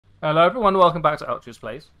Hello everyone, welcome back to Ultra's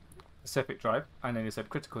Plays. Pacific Drive. I nearly said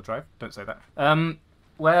Critical Drive, don't say that.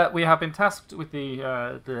 Where we have been tasked with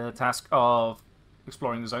the task of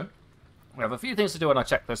exploring the zone. We have a few things to do on our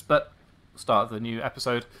checklist, but start of the new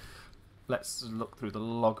episode, let's look through the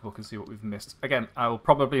logbook and see what we've missed. Again, I will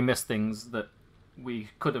probably miss things that we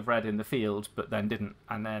could have read in the field, but then didn't,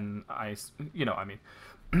 and then you know what I mean.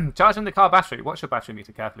 Charging the car battery. Watch your battery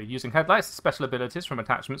meter carefully. Using headlights, special abilities from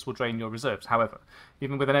attachments will drain your reserves. However,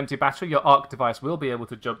 even with an empty battery, your ARC device will be able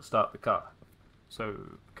to jump-start the car. So,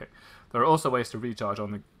 okay. There are also ways to recharge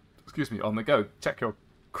on the go. Check your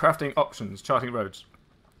crafting options. Charting roads.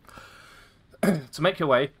 To make your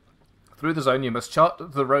way through the zone, you must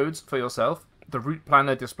chart the roads for yourself. The route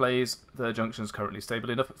planner displays the junctions currently stable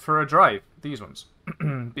enough for a drive. These ones.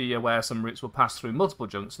 Be aware some routes will pass through multiple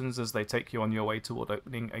junctions as they take you on your way toward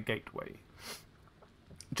opening a gateway.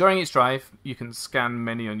 During each drive, you can scan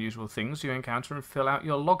many unusual things you encounter and fill out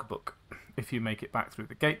your logbook. If you make it back through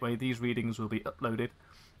the gateway, these readings will be uploaded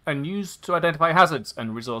and used to identify hazards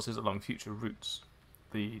and resources along future routes.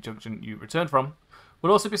 The junction you return from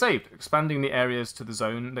will also be saved, expanding the areas to the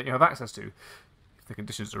zone that you have access to, if the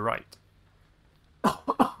conditions are right.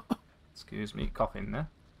 Excuse me, coughing there.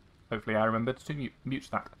 Hopefully I remembered to mute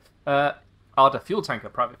that. Arda fuel tanker,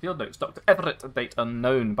 private field notes. Dr. Everett, date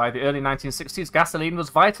unknown. By the early 1960s, gasoline was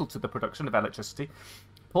vital to the production of electricity.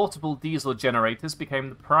 Portable diesel generators became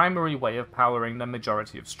the primary way of powering the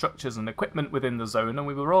majority of structures and equipment within the zone, and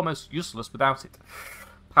we were almost useless without it.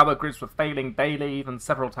 Power grids were failing daily, even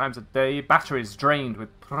several times a day. Batteries drained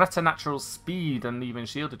with preternatural speed, and even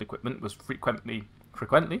shielded equipment was frequently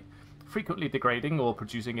degrading or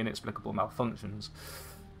producing inexplicable malfunctions.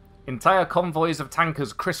 Entire convoys of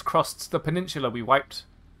tankers crisscrossed the peninsula. We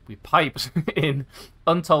piped in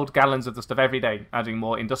untold gallons of the stuff every day, adding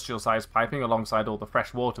more industrial-sized piping alongside all the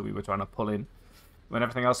fresh water we were trying to pull in. When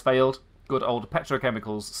everything else failed, good old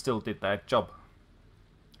petrochemicals still did their job.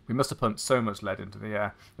 We must have pumped so much lead into the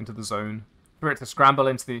air, into the zone, for it to scramble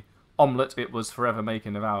into the omelette it was forever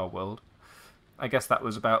making of our world. I guess that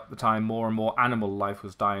was about the time more and more animal life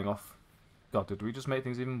was dying off. God, did we just make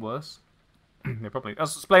things even worse? Yeah, probably. That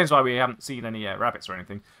explains why we haven't seen any rabbits or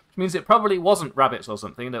anything. Which means it probably wasn't rabbits or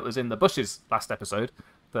something that was in the bushes last episode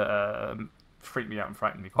that freaked me out and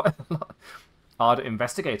frightened me quite a lot. Hard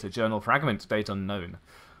Investigator, Journal Fragment, date unknown.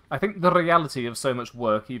 I think the reality of so much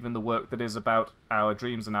work, even the work that is about our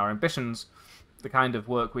dreams and our ambitions, the kind of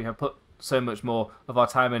work we have put so much more of our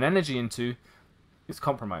time and energy into, is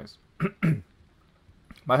compromised.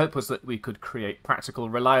 My hope was that we could create practical,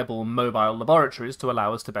 reliable, mobile laboratories to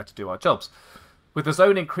allow us to better do our jobs. With the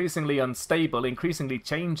zone increasingly unstable, increasingly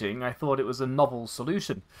changing, I thought it was a novel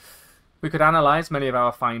solution. We could analyse many of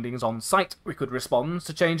our findings on site. We could respond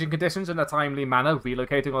to changing conditions in a timely manner,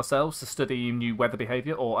 relocating ourselves to study new weather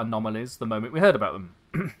behaviour or anomalies the moment we heard about them.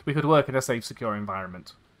 We could work in a safe, secure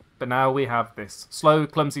environment. But now we have this. Slow,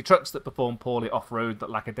 clumsy trucks that perform poorly off-road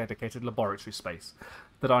that lack a dedicated laboratory space,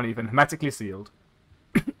 that aren't even hermetically sealed.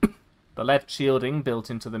 The lead shielding built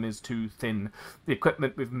into them is too thin. The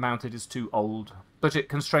equipment we've mounted is too old. Budget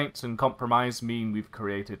constraints and compromise mean we've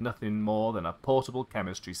created nothing more than a portable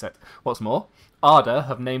chemistry set. What's more, Arda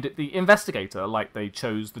have named it the Investigator, like they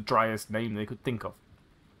chose the driest name they could think of.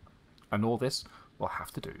 And all this will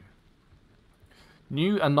have to do.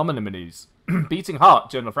 New anomalies. Beating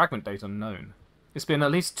heart, Journal Fragment, date unknown. It's been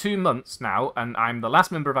at least 2 months now, and I'm the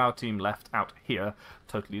last member of our team left out here,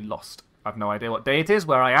 totally lost. I've no idea what day it is,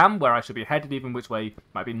 where I am, where I should be headed, even which way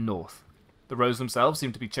might be north. The roads themselves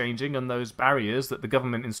seem to be changing, and those barriers that the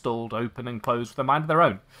government installed open and close with a mind of their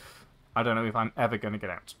own. I don't know if I'm ever going to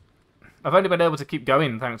get out. I've only been able to keep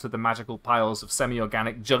going thanks to the magical piles of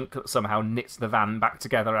semi-organic junk that somehow knits the van back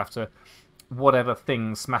together after whatever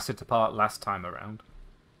thing smashed it apart last time around.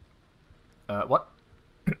 What?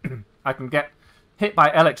 I can get hit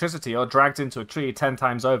by electricity or dragged into a tree 10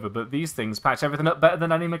 times over, but these things patch everything up better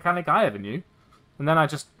than any mechanic I ever knew. And then I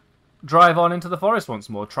just drive on into the forest once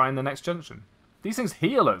more, trying the next junction. These things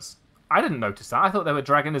heal us. I didn't notice that. I thought they were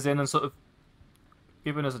dragging us in and sort of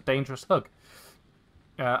giving us a dangerous hug.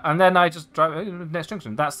 And then I just drive to the next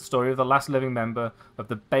junction. That's the story of the last living member of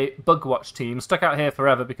the Bugwatch team, stuck out here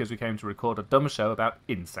forever because we came to record a dumb show about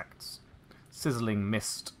insects. Sizzling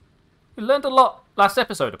mist. We learned a lot last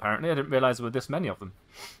episode, apparently. I didn't realise there were this many of them.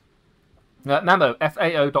 Nambo,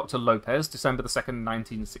 FAO Dr. Lopez, December the 2nd,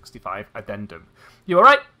 1965, addendum. You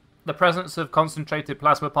alright? The presence of concentrated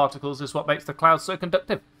plasma particles is what makes the clouds so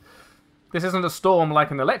conductive. This isn't a storm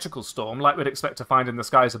like an electrical storm, like we'd expect to find in the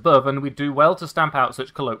skies above, and we do well to stamp out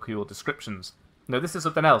such colloquial descriptions. No, this is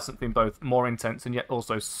something else, something both more intense and yet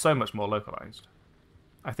also so much more localised.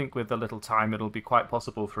 I think with a little time it'll be quite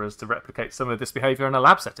possible for us to replicate some of this behaviour in a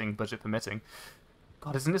lab setting, budget permitting.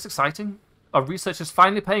 God, isn't this exciting? Our research is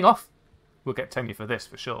finally paying off. We'll get tenure for this,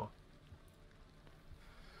 for sure.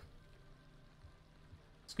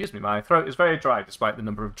 Excuse me, my throat is very dry despite the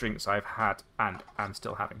number of drinks I've had and am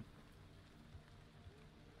still having.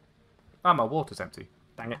 Ah, my water's empty.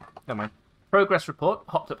 Dang it. Never mind. Progress report,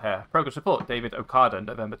 hopped up here. Progress report, David Okada,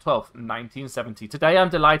 November 12th, 1970. Today I'm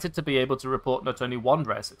delighted to be able to report not only one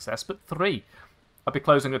rare success, but 3. I'll be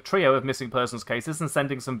closing a trio of missing persons cases and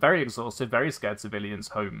sending some very exhausted, very scared civilians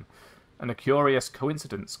home. And a curious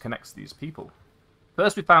coincidence connects these people.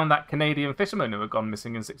 First we found that Canadian fisherman who had gone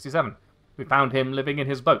missing in 67. We found him living in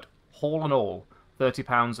his boat, haul and all, 30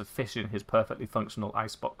 pounds of fish in his perfectly functional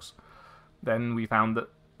icebox. Then we found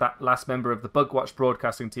that last member of the Bugwatch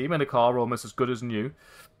broadcasting team in a car almost as good as new.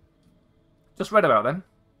 Just read about them.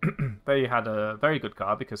 They had a very good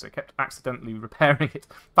car because they kept accidentally repairing it.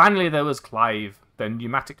 Finally there was Clive, the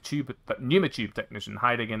pneumatube technician,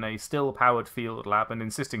 hiding in a still-powered field lab and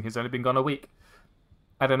insisting he's only been gone a week.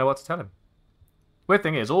 I don't know what to tell him. Weird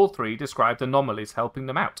thing is, all 3 described anomalies helping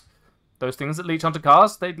them out. Those things that leech onto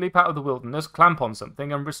cars, they'd leap out of the wilderness, clamp on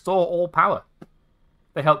something, and restore all power.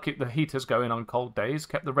 They helped keep the heaters going on cold days,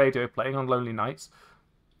 kept the radio playing on lonely nights.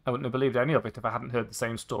 I wouldn't have believed any of it if I hadn't heard the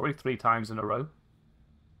same story 3 times in a row.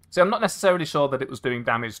 See, I'm not necessarily sure that it was doing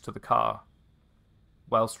damage to the car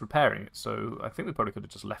whilst repairing it, so I think we probably could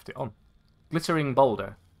have just left it on. Glittering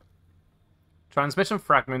boulder. Transmission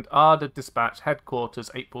fragment, Arda Dispatch,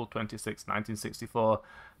 Headquarters, April 26, 1964.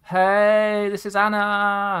 Hey, this is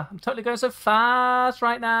Anna. I'm totally going so fast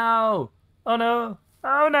right now. Oh no.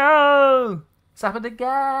 Oh no. It's happened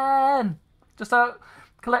again. Just out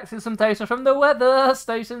collecting some data from the weather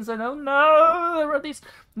stations, and oh no, there are these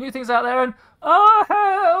new things out there, and oh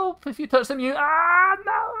help, if you touch them you, no.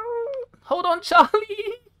 Hold on,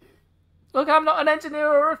 Charlie. Look, I'm not an engineer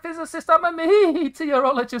or a physicist, I'm a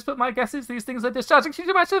meteorologist, but my guess is these things are discharging huge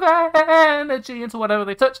amounts of energy into whatever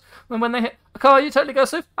they touch, and when they hit a car, you totally go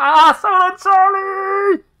so fast. Hold on,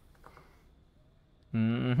 Charlie!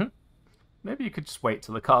 Maybe you could just wait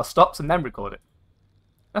till the car stops and then record it.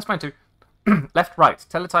 That's fine too. Left, right.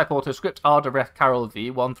 Teletype auto script Arda Carol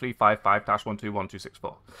V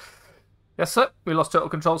 1355-121264. Yes, sir. We lost total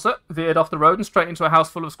control, sir. Veered off the road and straight into a house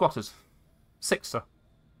full of squatters. 6, sir.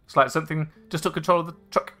 It's like something just took control of the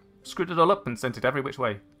truck, screwed it all up and sent it every which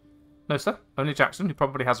way. No, sir. Only Jackson, who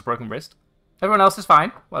probably has a broken wrist. Everyone else is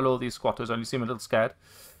fine, while all these squatters only seem a little scared.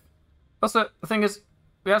 Also, the thing is,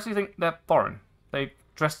 we actually think they're foreign. They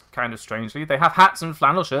dress kind of strangely. They have hats and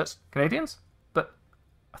flannel shirts. Canadians? But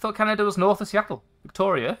I thought Canada was north of Seattle.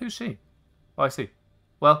 Victoria? Who's she? Oh, I see.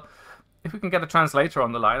 Well, if we can get a translator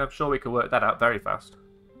on the line, I'm sure we could work that out very fast.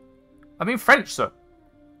 I mean French, sir.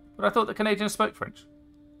 But I thought the Canadians spoke French.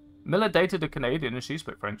 Miller dated a Canadian and she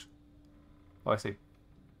spoke French. Oh, I see.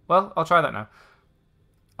 Well, I'll try that now.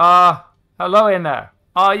 Hello in there.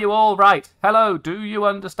 Are you all right? Hello, do you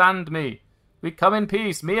understand me? We come in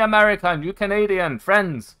peace. Me American, you Canadian,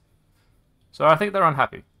 friends. So I think they're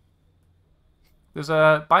unhappy. There's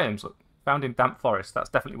biomes, look. Found in damp forest.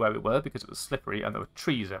 That's definitely where we were because it was slippery and there were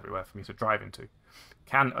trees everywhere for me to drive into.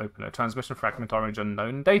 Can opener. Transmission fragment orange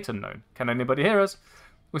unknown. Date unknown. Can anybody hear us?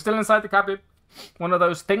 We're still inside the cabin. One of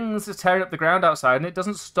those things is tearing up the ground outside and it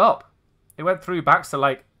doesn't stop. It went through Baxter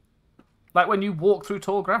like when you walk through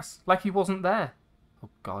tall grass. Like he wasn't there. Oh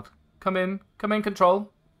God. Come in. Come in,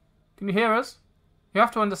 control. Can you hear us? You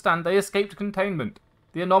have to understand they escaped containment.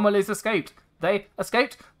 The anomalies escaped. They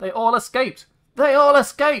escaped. They all escaped. They all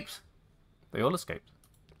escaped. They all escaped.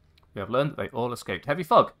 We have learned that they all escaped. Heavy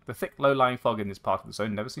fog. The thick, low-lying fog in this part of the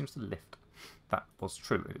zone never seems to lift. That was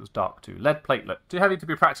true. It was dark too. Lead platelet. Too heavy to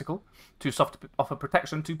be practical. Too soft to offer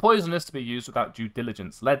protection. Too poisonous to be used without due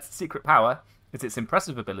diligence. Lead's secret power is its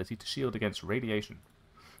impressive ability to shield against radiation.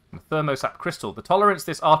 And the thermosap crystal. The tolerance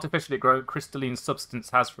this artificially grown crystalline substance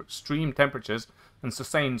has for extreme temperatures and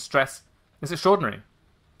sustained stress is extraordinary.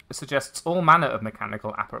 It suggests all manner of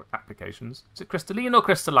mechanical applications. Is it crystalline or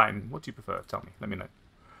crystalline? What do you prefer? Tell me. Let me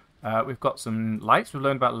know. We've got some lights. We've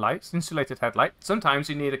learned about lights. Insulated headlight. Sometimes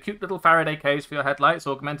you need a cute little Faraday cage for your headlights,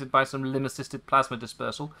 augmented by some limb-assisted plasma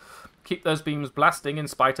dispersal. Keep those beams blasting in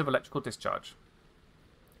spite of electrical discharge.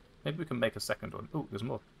 Maybe we can make a second one. Oh, there's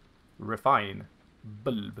more. Refine.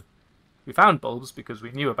 Bulb. We found bulbs because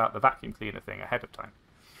we knew about the vacuum cleaner thing ahead of time.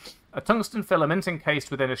 A tungsten filament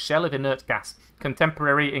encased within a shell of inert gas.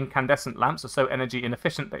 Contemporary incandescent lamps are so energy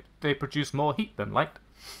inefficient that they produce more heat than light.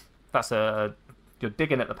 That's a... You're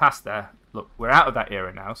digging at the past there. Look, we're out of that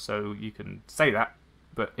era now, so you can say that.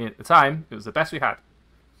 But at the time, it was the best we had.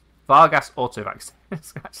 Vargas Autovax.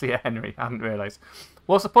 It's actually a Henry. I hadn't realised.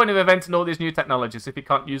 What's the point of inventing all these new technologies if you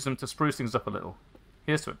can't use them to spruce things up a little?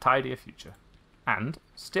 Here's to a tidier future. And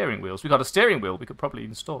steering wheels. We got a steering wheel. We could probably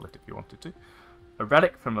install it if you wanted to. A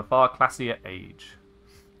relic from a far classier age.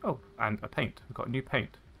 Oh, and a paint. We've got a new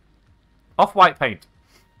paint. Off-white paint.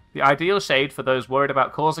 The ideal shade for those worried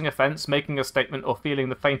about causing offence, making a statement, or feeling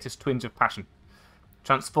the faintest twinge of passion.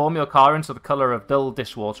 Transform your car into the colour of dull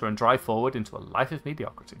dishwater and drive forward into a life of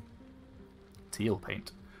mediocrity. Teal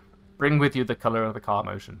paint. Bring with you the colour of the car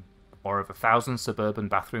motion, or of 1,000 suburban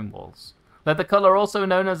bathroom walls. Let the colour also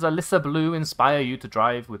known as Alyssa Blue inspire you to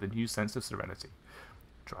drive with a new sense of serenity.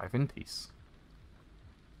 Drive in peace.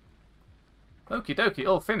 Okie dokie,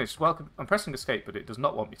 all finished. Welcome. I'm pressing escape, but it does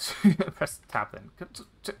not want me to press the tab then.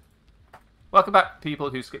 Welcome back, people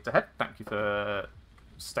who skipped ahead. Thank you for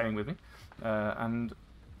staying with me. And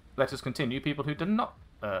let us continue, people who did not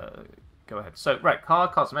go ahead. So, right, car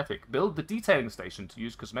cosmetic. Build the detailing station to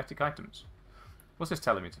use cosmetic items. What's this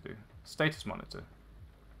telling me to do? Status monitor.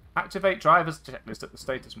 Activate driver's checklist at the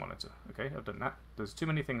status monitor. Okay, I've done that. There's too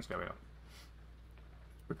many things going on.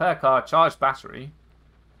 Repair car, charge battery.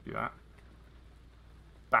 Do that.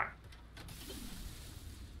 Bang.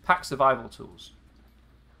 Pack survival tools.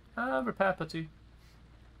 Repair putty.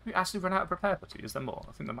 We actually run out of repair putty. Is there more?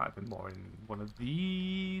 I think there might have been more in one of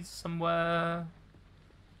these somewhere.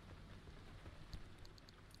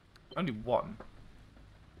 Only one.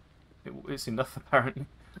 It's enough, apparently.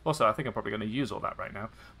 Also, I think I'm probably going to use all that right now.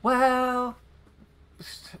 Well,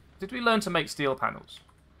 did we learn to make steel panels?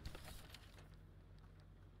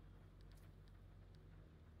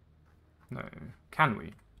 No. Can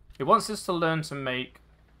we? It wants us to learn to make...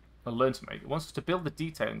 It wants us to build the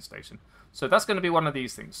detailing station. So that's going to be one of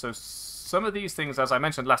these things. So some of these things, as I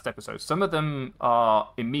mentioned last episode, some of them are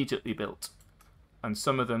immediately built. And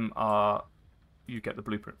some of them are... You get the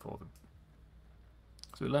blueprint for them.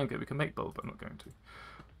 So we learn good. We can make bulb, but I'm not going to.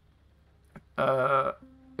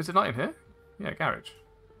 Is it not in here? Yeah, garage.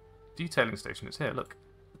 Detailing station. It's here, look.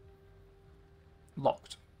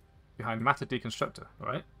 Locked. Behind matter deconstructor,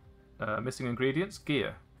 alright? Missing ingredients,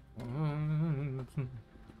 gear.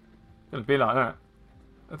 It'll be like that.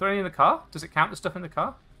 Are there any in the car? Does it count the stuff in the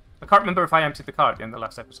car? I can't remember if I emptied the car at the end of the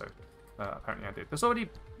last episode. Apparently I did. There's already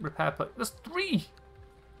repair put. There's 3!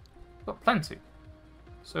 Got plenty.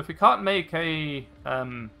 So if we can't make a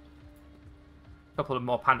couple of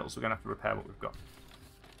more panels, we're going to have to repair what we've got.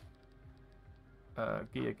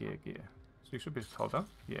 Gear. So you should be just hold down.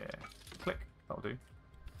 Yeah. Click. That'll do.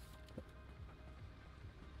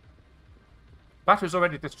 Battery's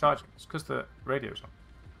already discharging. It's because the radio's on.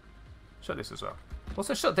 Shut this as well.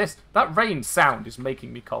 Also, shut this. That rain sound is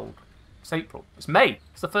making me cold. It's April. It's May.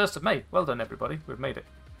 It's the 1st of May. Well done, everybody. We've made it.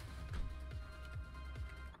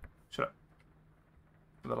 Shut up.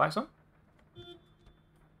 Are the lights on?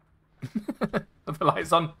 Are the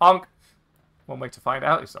lights on? Honk. One way to find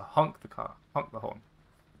out is to honk the car. Honk the horn.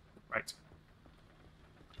 Right.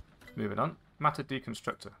 Moving on. Matter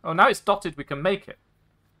deconstructor. Oh, now it's dotted. We can make it.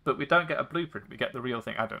 But we don't get a blueprint. We get the real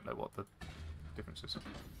thing. I don't know what the difference is.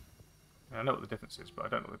 I know what the difference is, but I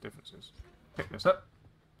don't know what the difference is. Pick this up.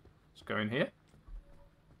 Let's go in here.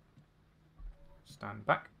 Stand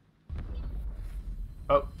back.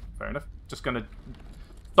 Oh, fair enough. Just going to...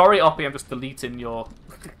 Sorry, Oppie, I'm just deleting your...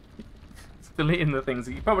 deleting the things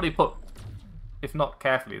that you probably put, if not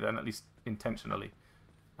carefully, then at least intentionally.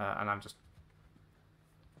 And I'm just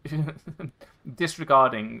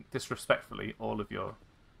disregarding, disrespectfully, all of your...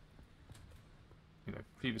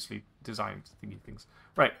 previously designed thingy things.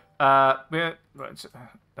 Right, we're right,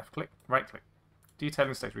 left click, right click,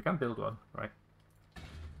 detailing stage. We can build one, right?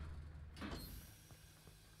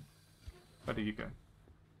 Where do you go?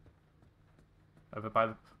 Over by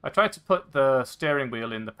the. I tried to put the steering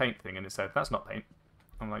wheel in the paint thing, and it said that's not paint.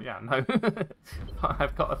 I'm like, yeah, no,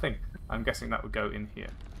 I've got a thing. I'm guessing that would go in here.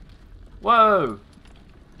 Whoa!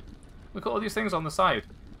 Look at all these things on the side.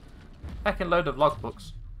 Heckin' load of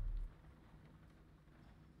logbooks.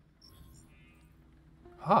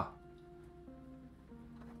 Huh.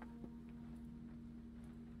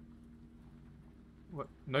 What?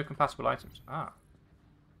 No compatible items. Ah.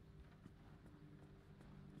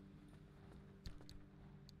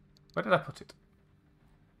 Where did I put it?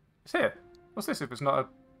 It's here. What's this if it's not a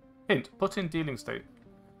hint? Put in dealing state.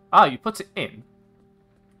 Ah, you put it in.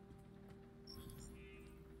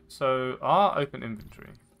 So, open inventory.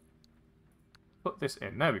 Put this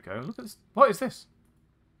in. There we go. Look at this. What is this?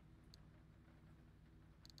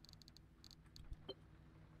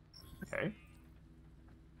 Okay.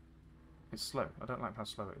 It's slow. I don't like how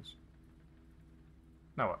slow it is.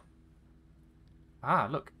 Now what? Ah,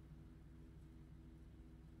 look.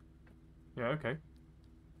 Yeah, okay.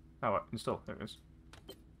 Now what? Install. There it is.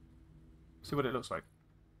 See what it looks like.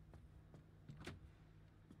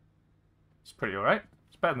 It's pretty alright.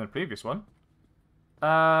 It's better than the previous one.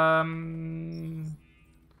 Give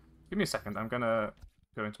me a second. I'm gonna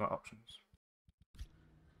go into my options.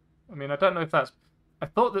 I mean, I don't know if that's... I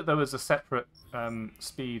thought that there was a separate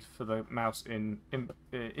speed for the mouse in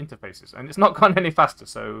interfaces, and it's not gone any faster,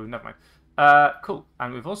 so never mind. Cool.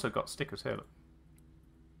 And we've also got stickers here, look.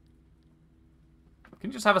 Can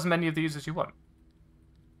you just have as many of these as you want?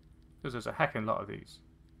 Because there's a heckin' lot of these.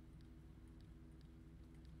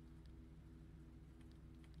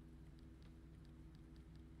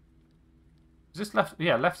 Is this left?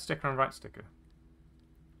 Yeah, left sticker and right sticker.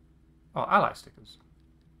 Oh, ally stickers.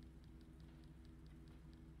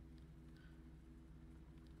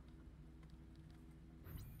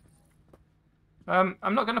 I'm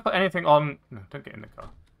not going to put anything on... No, don't get in the car.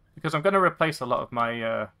 Because I'm going to replace a lot of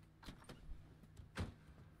my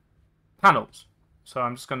panels. So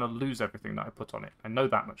I'm just going to lose everything that I put on it. I know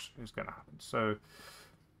that much is going to happen. So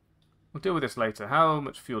we'll deal with this later. How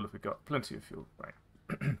much fuel have we got? Plenty of fuel. Right.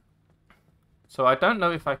 So I don't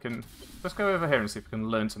know if I can... Let's go over here and see if we can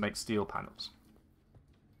learn to make steel panels.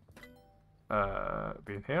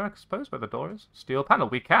 Be in here, I suppose, where the door is. Steel panel.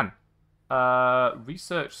 We can.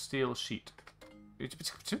 Research steel sheet.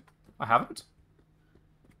 I haven't.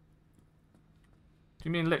 Do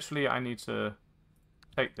you mean literally I need to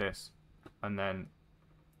take this and then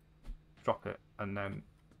drop it and then...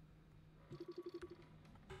 What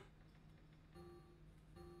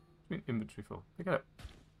do you mean inventory full? Pick it up.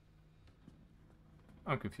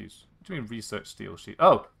 I'm confused. What do you mean research steel sheet?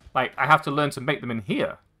 Oh, like I have to learn to make them in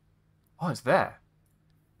here. Oh, it's there.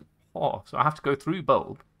 Oh, so I have to go through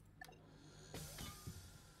bulb.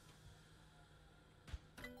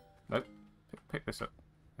 Nope. Pick this up.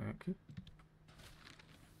 Thank you.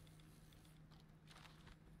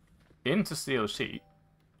 Into steel sheet.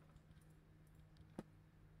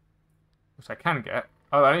 Which I can get.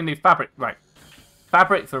 Oh, I only need fabric. Right.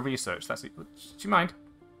 Fabric for research. That's it. Do you mind?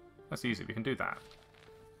 That's easy. We can do that.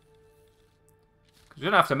 Because we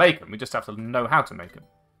don't have to make them. We just have to know how to make them.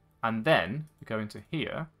 And then we go into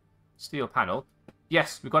here. Steel panel.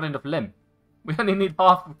 Yes, we've got enough limb. We only need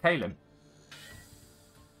half of K-limb.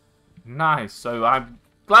 Nice. So I'm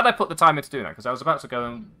glad I put the time into doing that, because I was about to go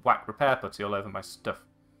and whack repair putty all over my stuff.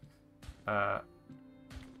 I'll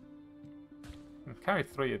carry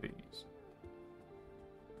 3 of these.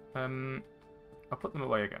 I'll put them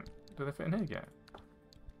away again. Do they fit in here? Yeah.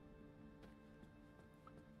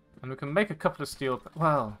 And we can make a couple of steel...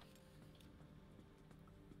 Well...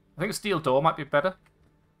 I think a steel door might be better.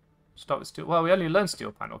 Start with steel... Well, we only learned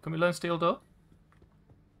steel panel. Can we learn steel door?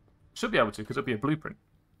 Should be able to, because it'll be a blueprint.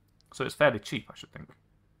 So it's fairly cheap, I should think.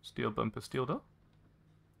 Steel bumper, steel door.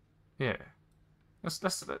 Yeah. Let's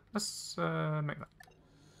make that.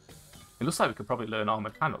 It looks like we could probably learn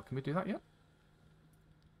armored panel. Can we do that yet?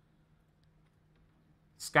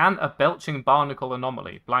 Scan a belching barnacle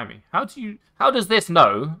anomaly. Blimey. How does this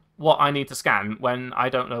know what I need to scan when I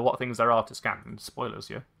don't know what things there are to scan?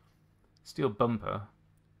 Spoilers, yeah. Steel bumper.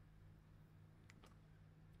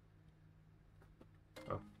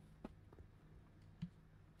 Oh.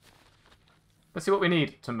 Let's see what we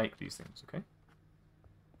need to make these things, okay?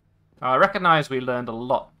 I recognise we learned a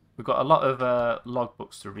lot. We've got a lot of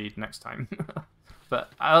logbooks to read next time.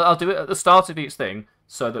 But I'll do it at the start of each thing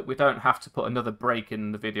so that we don't have to put another break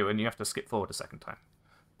in the video and you have to skip forward a second time.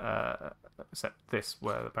 Except this,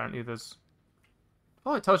 where apparently there's...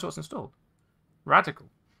 Oh, it tells you what's installed. Radical.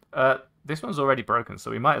 This one's already broken, so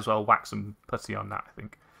we might as well whack some putty on that, I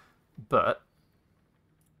think. But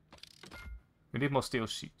we need more steel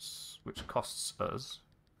sheets, which costs us...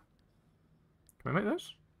 Can we make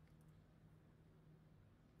those?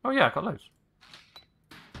 Oh yeah, I got loads.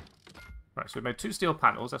 Right, so we made 2 steel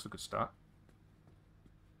panels. That's a good start.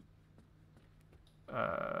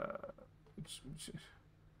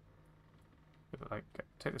 Like,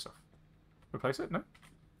 take this off. Replace it? No?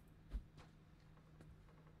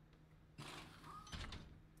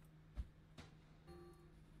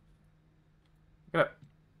 Get up.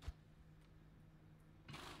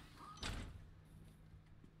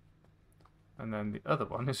 And then the other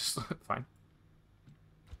one is just fine.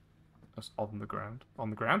 Just on the ground. On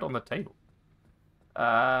the ground? On the table.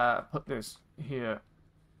 Put this here.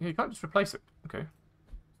 Yeah, you can't just replace it. Okay.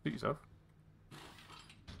 Suit yourself.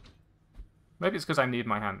 Maybe it's because I need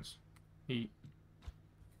my hands. Too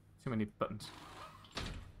many buttons.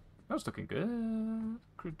 That was looking good.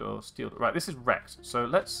 Crude door, steel door. Right, this is wrecked. So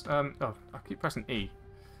let's... oh, I keep pressing E.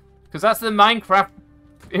 Because that's the Minecraft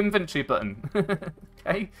inventory button.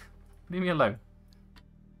 Okay? Leave me alone.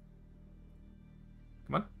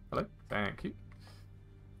 Thank you.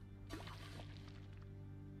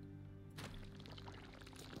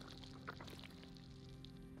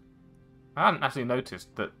 I hadn't actually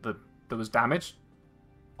noticed that there was damage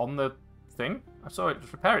on the thing. I saw it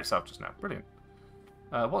just repair itself just now. Brilliant.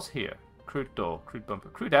 What's here? Crude door, crude bumper,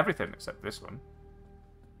 crude everything except this one.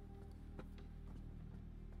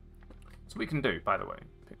 So we can do, by the way,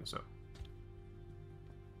 pick this up.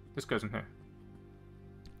 This goes in here.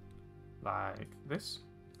 Like this.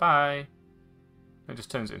 Bye. It just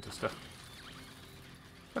turns it into stuff.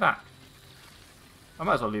 Look at that. I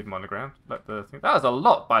might as well leave them on the ground. Let the thing. That was a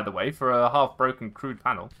lot, by the way, for a half-broken crude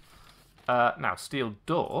panel. Now, steel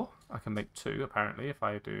door. I can make 2, apparently, if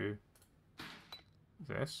I do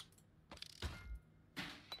this.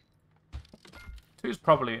 2's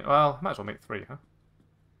probably... Well, might as well make 3, huh?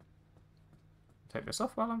 Take this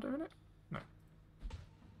off while I'm doing it? No.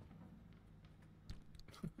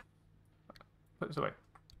 Put this away.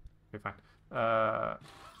 Okay, fine. There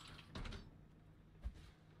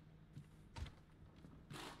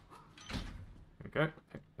we go.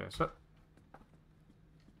 Pick this up.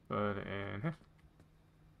 Put it in here.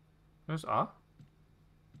 There's R.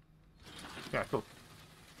 Yeah, cool.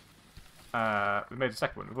 We made a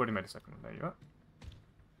second one. We've already made a second one. There you are.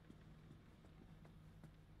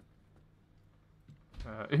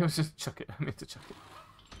 It was just chuck it. I need to chuck it.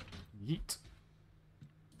 Yeet.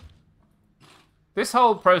 This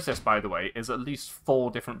whole process, by the way, is at least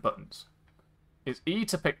 4 different buttons. It's E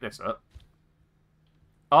to pick this up,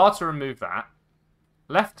 R to remove that,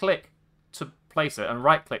 left click to place it, and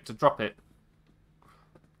right click to drop it.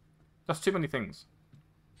 That's too many things.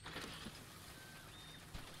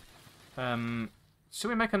 Should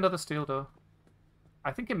we make another steel door?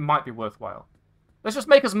 I think it might be worthwhile. Let's just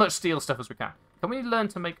make as much steel stuff as we can. Can we learn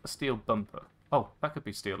to make a steel bumper? Oh, that could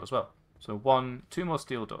be steel as well. So 2 more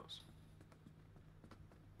steel doors.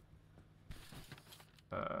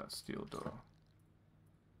 Steel door.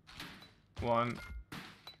 1,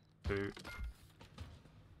 2.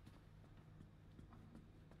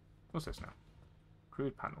 What's this now?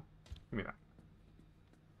 Crude panel. Give me that.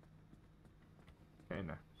 Get in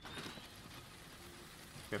there.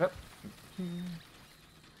 Get up.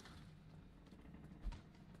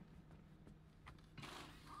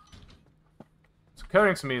 It's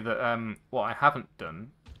occurring to me that what I haven't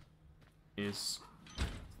done is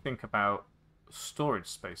think about storage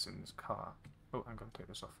space in this car. Oh, I'm going to take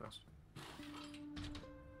this off first.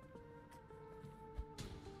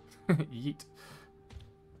 Yeet.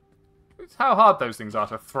 It's how hard those things are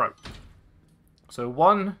to throw. So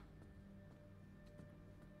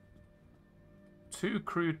 2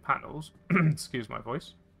 crude panels. Excuse my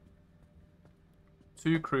voice.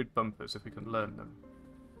 2 crude bumpers, if we can learn them.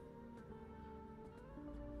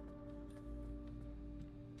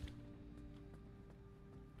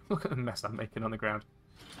 Look at the mess I'm making on the ground.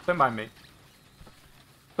 Don't mind me.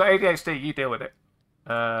 Got ADHD, you deal with it.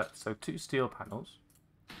 So 2 steel panels.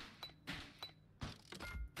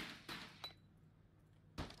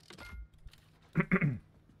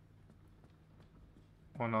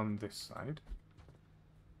 One on this side.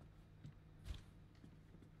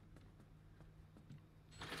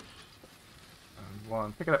 And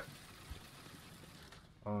one, pick it up.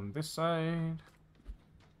 On this side.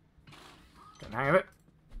 Get the hang of it.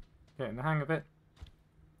 Getting the hang of it.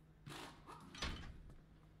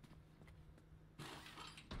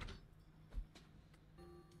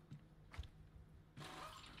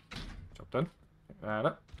 Job done. Pick that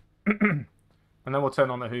up. And then we'll turn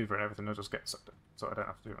on the Hoover and everything will just get sucked up. So I don't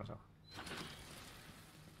have to do it myself.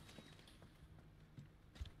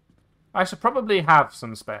 I should probably have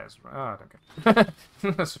some spares. Oh, I don't care.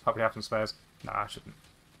 I should probably have some spares. No, I shouldn't.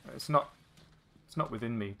 It's not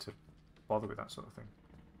within me to bother with that sort of thing.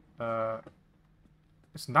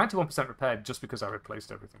 It's 91% repaired just because I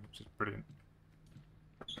replaced everything, which is brilliant.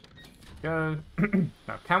 Go.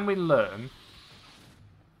 Now, can we learn?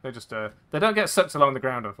 They just they don't get sucked along the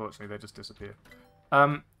ground, unfortunately. They just disappear.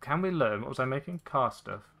 Can we learn? What was I making? Car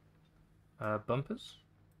stuff. Bumpers.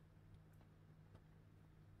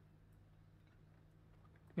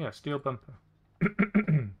 Yeah, steel bumper.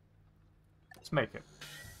 Let's make it.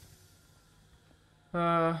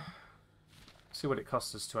 See what it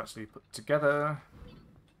costs us to actually put together.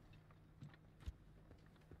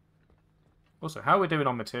 Also, how are we doing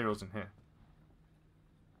on materials in here?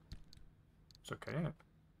 It's okay, isn't it?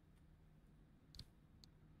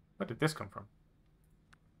 Where did this come from?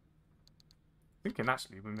 Thinking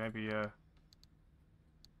actually we maybe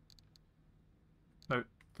no,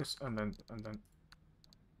 this and then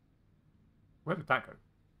where did that go?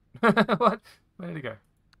 What? Where did it go?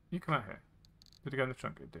 You come out here. Did it go in the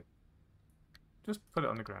trunk? It did. Just put it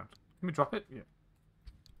on the ground. Can we drop it? Yeah.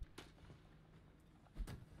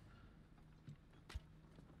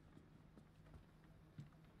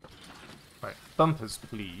 Right, bumpers,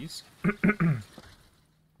 please.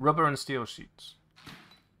 Rubber and steel sheets.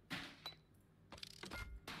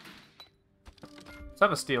 Let's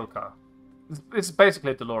have a steel car. It's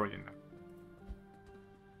basically a DeLorean now.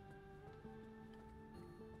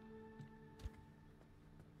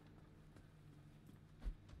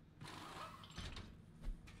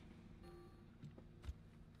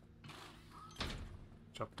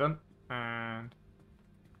 Job done. And...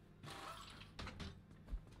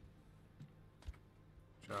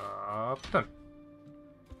 job done.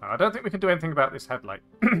 I don't think we can do anything about this headlight.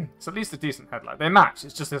 It's at least a decent headlight. They match,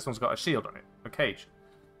 it's just this one's got a shield on it. A cage.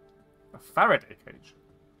 A Faraday cage.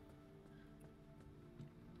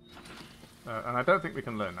 And I don't think we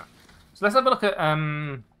can learn that. So let's have a look at...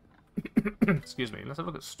 excuse me. Let's have a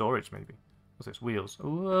look at storage, maybe. What's this? Wheels.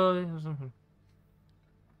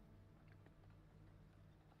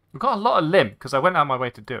 We've got a lot of limb, because I went out of my way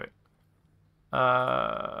to do it.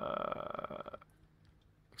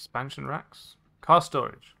 Expansion racks. Car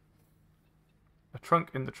storage. A trunk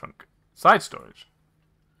in the trunk. Side storage.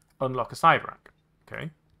 Unlock a side rack.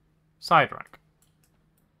 Okay. Side rack.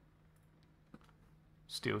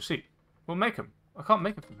 Steel sheet. We'll make them. I can't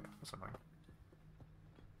make them from here. That's annoying.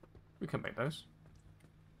 We can make those.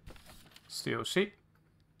 Steel sheet.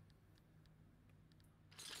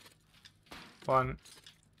 1,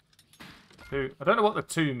 2. I don't know what the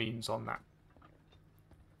 2 means on that.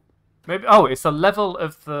 Maybe. Oh, it's the level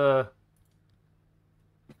of the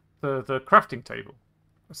crafting table,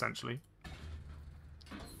 essentially.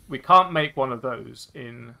 We can't make one of those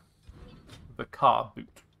in the car boot,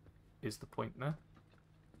 is the point there.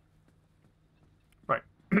 Right.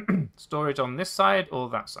 Storage on this side or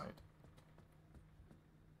that side?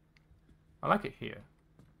 I like it here.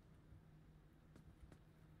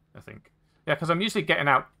 I think. Yeah, because I'm usually getting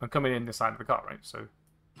out and coming in this side of the car, right? So,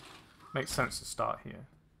 makes sense to start here.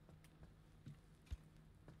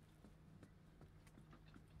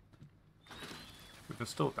 We've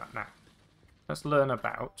installed that now. Let's learn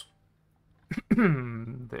about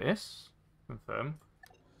this. Confirm.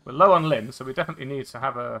 We're low on limbs, so we definitely need to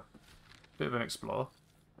have a bit of an explore.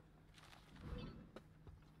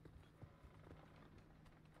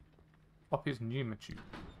 Poppy's pneumatube.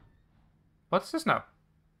 What's this now?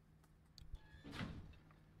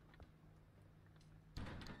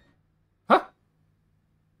 Huh?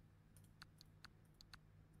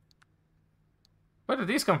 Where did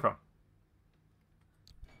these come from?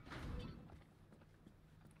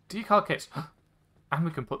 Decal kits. And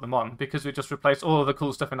we can put them on because we just replaced all of the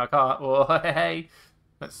cool stuff in our car. Oh, hey,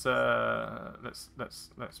 let's put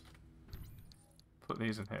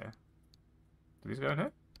these in here. Do these go in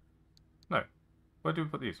here? No. Where do we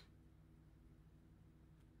put these?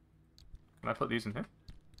 Can I put these in here?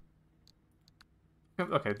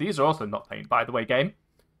 Okay, these are also not paint, by the way, game.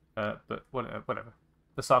 But whatever.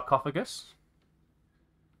 The sarcophagus.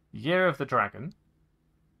 Year of the Dragon.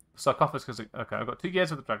 Sarcophagus. Okay, I've got 2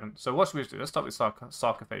 years of the dragon. So what should we do? Let's start with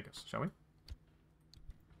sarcophagus, shall we?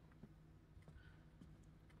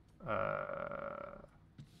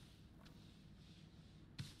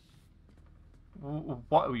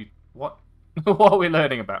 What are we? What? What are we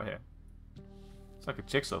learning about here? It's like a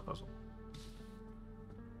jigsaw puzzle.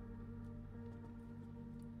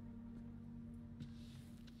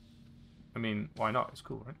 I mean, why not? It's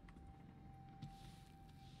cool, right?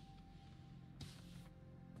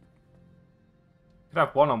 Could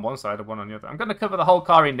have one on one side and one on the other. I'm going to cover the whole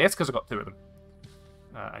car in this because I've got 2 of them.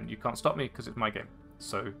 And you can't stop me because it's my game.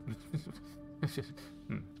 So...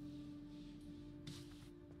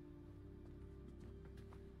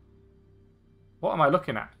 What am I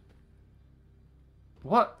looking at?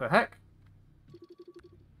 What the heck?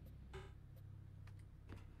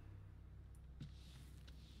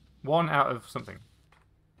 One out of something.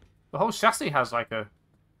 The whole chassis has like a...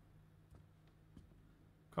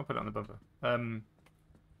 Can't put it on the bumper.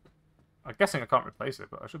 I'm guessing I can't replace it,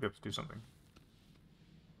 but I should be able to do something.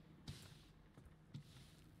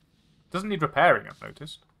 Doesn't need repairing, I've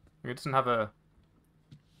noticed. It doesn't have a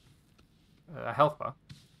health bar.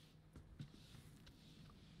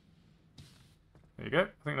 There you go.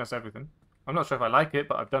 I think that's everything. I'm not sure if I like it,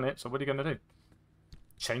 but I've done it, so what are you going to do?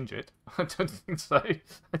 Change it? I don't think so. I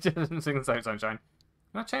just don't think so, Sunshine.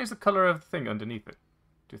 Can I change the colour of the thing underneath it,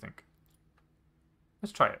 do you think?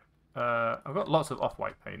 Let's try it. I've got lots of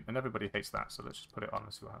off-white paint, and everybody hates that, so let's just put it on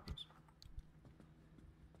and see what happens.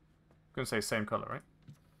 I'm going to say same colour, right?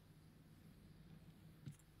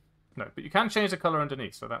 No, but you can change the colour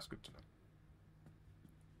underneath, so that's good to know.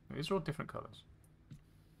 These are all different colours.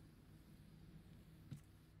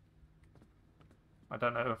 I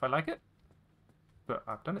don't know if I like it, but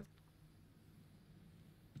I've done it.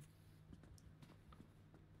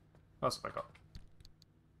 What else have I got?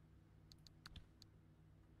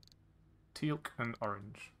 Teal'c and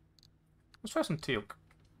orange. Let's try some teal'c.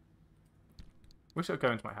 Wish it would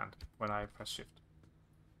go into my hand when I press shift.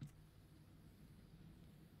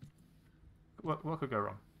 What could go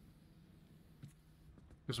wrong?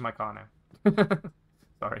 This is my car now.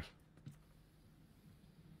 Sorry.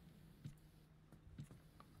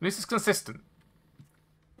 At least it's consistent.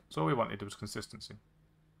 That's all we wanted was consistency.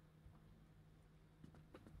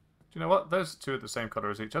 Do you know what? Those two are the same colour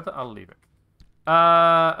as each other. I'll leave it.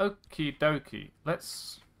 Okie dokie.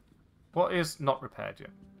 Let's... What is not repaired yet?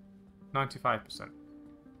 95%.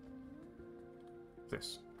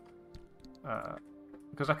 This.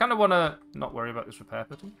 Because I kind of want to not worry about this repair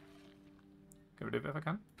button. Get rid of it if I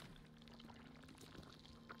can.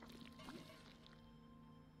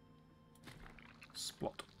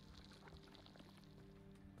 Splot.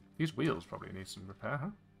 These wheels probably need some repair, huh?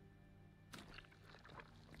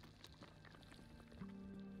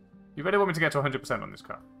 You really want me to get to 100% on this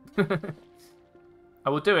car? I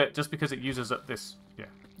will do it just because it uses up this. Yeah,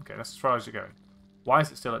 okay, that's as far as you're going. Why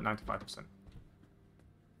is it still at 95%?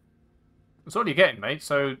 That's all you're getting, mate,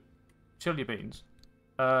 so chill your beans.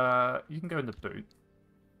 You can go in the boot.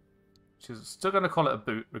 Which is still going to call it a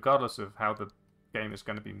boot, regardless of how the game is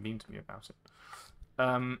going to be mean to me about it.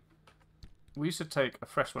 We should take a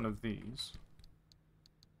fresh one of these.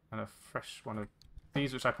 And a fresh one of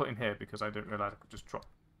these, which I put in here because I didn't realise I could just drop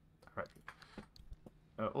directly.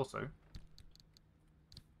 Also,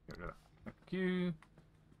 get rid of that. Thank you.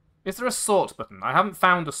 Is there a sort button? I haven't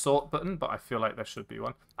found a sort button, but I feel like there should be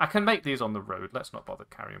one. I can make these on the road. Let's not bother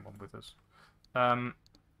carrying one with us.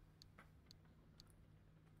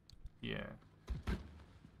 Yeah.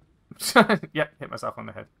 Yep, hit myself on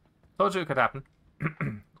the head. Told you it could happen.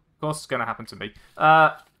 Of course it's going to happen to me.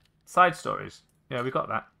 Side stories. Yeah, we got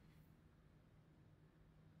that.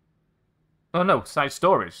 Oh no, side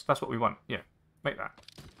stories. That's what we want. Yeah, make that.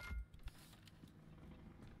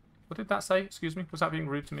 What did that say? Excuse me? Was that being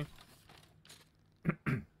rude to me?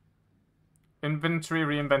 Inventory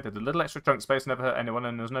reinvented. A little extra trunk space never hurt anyone,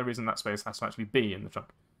 and there's no reason that space has to actually be in the trunk.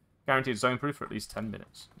 Guaranteed zone proof for at least 10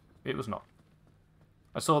 minutes. It was not.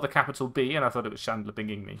 I saw the capital B and I thought it was Chandler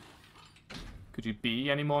binging me. Could you be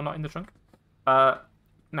any more not in the trunk?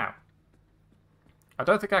 Now. I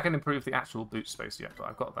don't think I can improve the actual boot space yet, but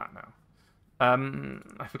I've got that now.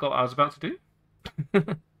 I forgot what I was about to do.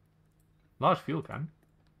 Large fuel can.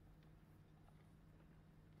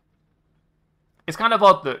 It's kind of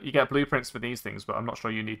odd that you get blueprints for these things, but I'm not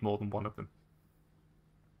sure you need more than one of them.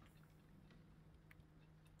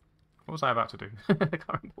 What was I about to do? I can't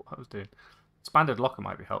remember what I was doing. Expanded locker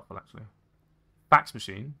might be helpful, actually. Fax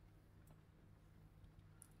machine.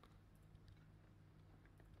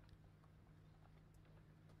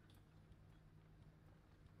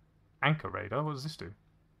 Anchor radar? What does this do?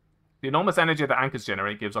 The enormous energy that anchors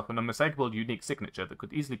generate gives off an unmistakable, unique signature that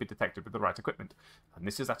could easily be detected with the right equipment. And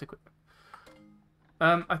this is that equipment.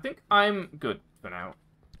 I think I'm good for now.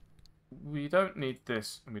 We don't need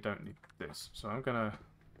this, and we don't need this. So I'm going to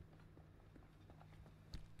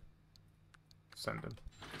send them.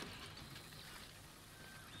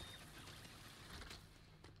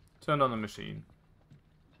 Turn on the machine.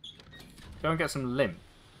 Go and get some limp.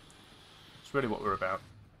 That's really what we're about.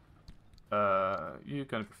 You're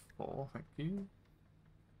going to be 4, thank you.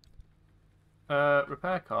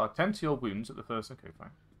 Repair car. Tend to your wounds at the first. Okay,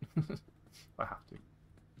 fine. I have to.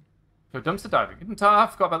 Go dumpster diving. I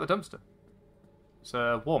forgot about the dumpster. It's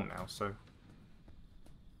warm now, so...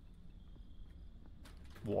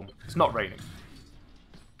 Warm. It's not raining.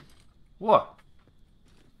 What?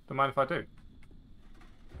 Don't mind if I do.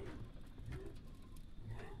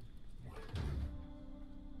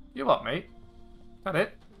 You what, mate? Is that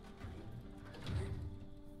it?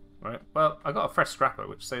 Right, well, I got a fresh scrapper,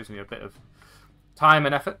 which saves me a bit of time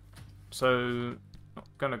and effort. So, not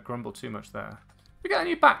going to grumble too much there. We get a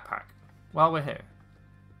new backpack while we're here.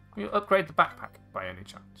 Can you upgrade the backpack by any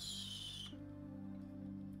chance?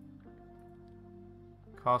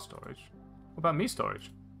 Car storage. What about me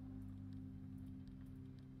storage?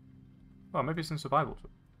 Well, maybe it's in survival too.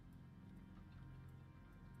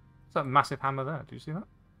 What's that massive hammer there? Do you see that?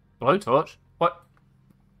 Blowtorch? What?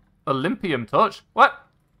 Olympium torch? What?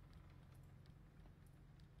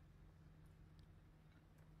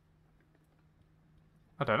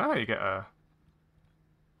 I don't know how you get a...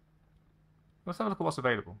 Let's have a look at what's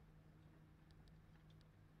available.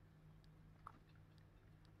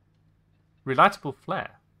 Relightable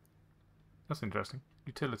flare. That's interesting.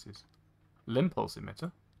 Utilities. LIMPulse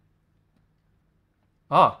emitter.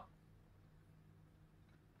 Oh.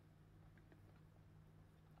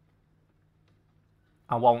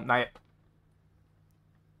 I won't, mate.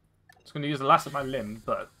 It's going to use the last of my limb,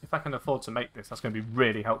 but if I can afford to make this, that's going to be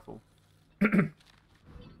really helpful. Can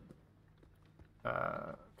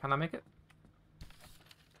I make it?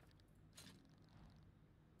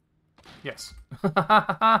 Yes.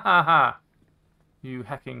 You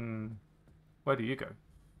hacking... Where do you go?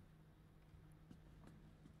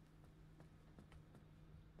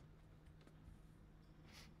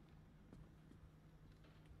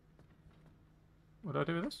 What do I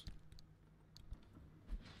do with this?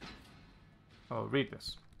 Oh, read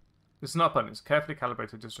this. This is not a button. It's carefully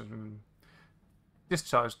calibrated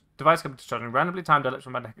discharge. Device can be discharging randomly timed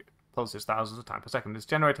electromagnetic pulses thousands of times per second. This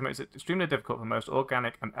generator makes it extremely difficult for most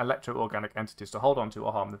organic and electro-organic entities to hold on to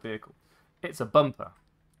or harm the vehicle. It's a bumper.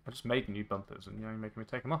 I just made new bumpers, and you're making me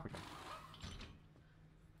take them off again.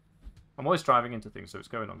 I'm always driving into things, so it's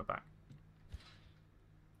going on the back.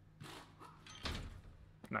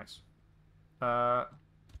 Nice.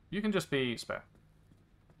 You can just be spare.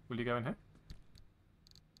 Will you go in here?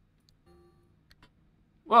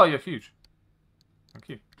 Well, you're huge. Thank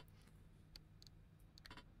you.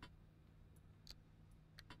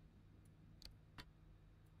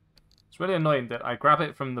 It's really annoying that I grab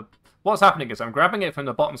it from the... What's happening is I'm grabbing it from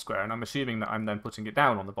the bottom square, and I'm assuming that I'm then putting it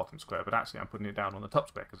down on the bottom square, but actually I'm putting it down on the top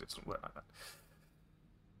square, because it doesn't work like that.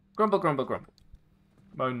 Grumble, grumble, grumble.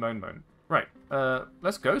 Moan, moan, moan. Right,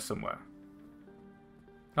 let's go somewhere.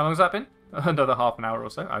 How long has that been? Another half an hour or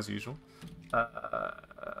so, as usual.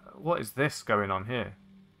 What is this going on here?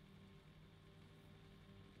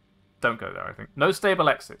 Don't go there, I think. No stable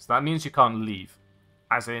exits. That means you can't leave.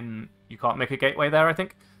 As in, you can't make a gateway there, I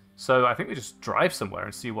think. So I think we just drive somewhere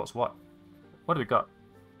and see what's what. What do we got?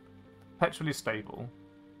 Perpetually stable.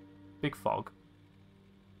 Big fog.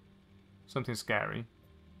 Something scary.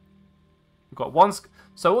 We've got one...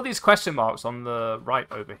 So all these question marks on the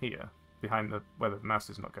right over here, behind the where the mouse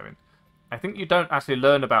is not going, I think you don't actually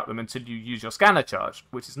learn about them until you use your scanner charge,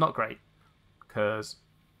 which is not great. Because...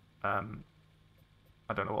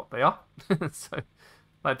 I don't know what they are. So,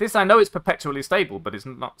 like this, I know it's perpetually stable, but it's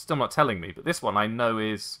still not telling me. But this one, I know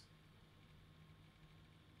is.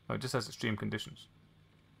 Oh, it just says extreme conditions.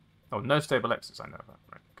 Oh, no stable exits. I know that.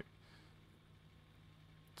 Right. Okay.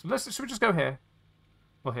 So should we just go here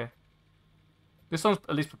or here? This one's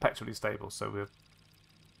at least perpetually stable, so we're.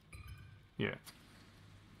 Yeah.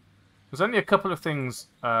 There's only a couple of things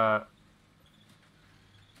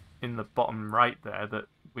in the bottom right there that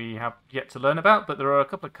we have yet to learn about, but there are a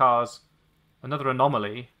couple of cars, another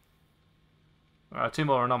anomaly, 2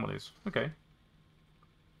 more anomalies. Okay.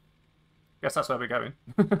 Guess that's where we're going.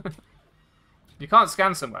 You can't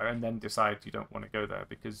scan somewhere and then decide you don't want to go there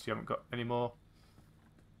because you haven't got any more.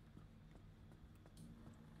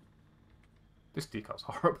 This decal's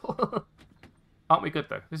horrible. Aren't we good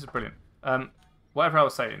though? This is brilliant. Whatever I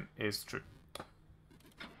was saying is true.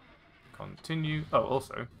 Continue. Oh,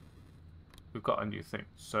 also, we've got a new thing.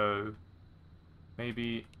 So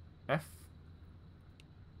maybe F.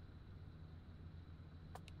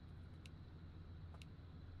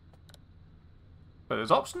 But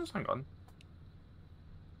there's options? Hang on.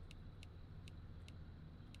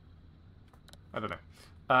 I don't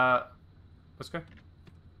know. Let's go.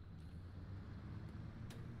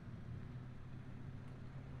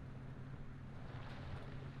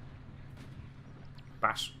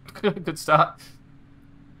 Bash. Good start.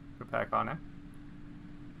 Repair car now.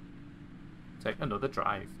 Take another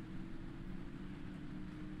drive.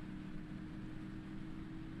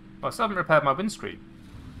 Well, I still haven't repaired my windscreen.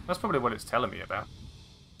 That's probably what it's telling me about.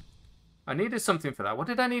 I needed something for that. What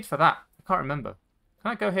did I need for that? I can't remember.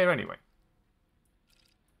 Can I go here anyway?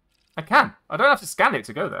 I can. I don't have to scan it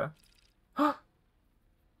to go there. I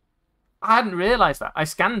hadn't realised that. I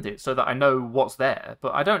scanned it so that I know what's there,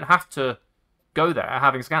 but I don't have to go there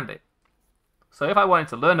having scanned it. So if I wanted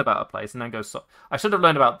to learn about a place and then go... I should have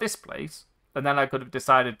learned about this place, and then I could have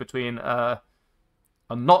decided between a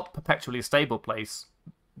not perpetually stable place,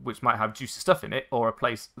 which might have juicy stuff in it, or a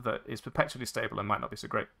place that is perpetually stable and might not be so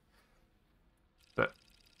great. But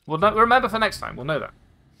we'll remember for next time. We'll know that.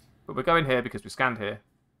 But we're going here because we scanned here.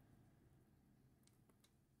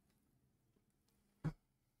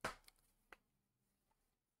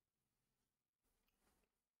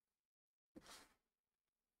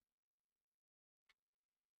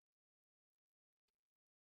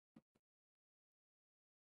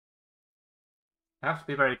 I have to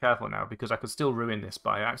be very careful now because I could still ruin this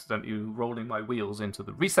by accidentally rolling my wheels into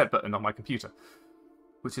the reset button on my computer,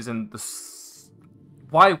 which is in the...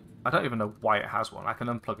 Why? I don't even know why it has one. I can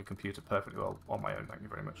unplug a computer perfectly well on my own, thank you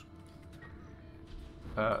very much.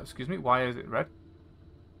 Excuse me, why is it red?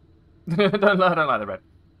 I don't like the red.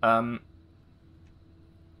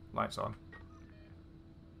 Lights on.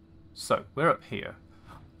 So, we're up here.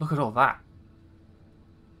 Look at all that.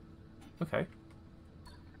 Okay.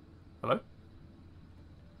 Hello?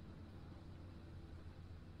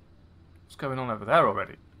 What's going on over there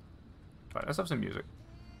already? Right, let's have some music.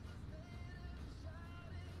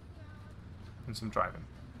 And some driving.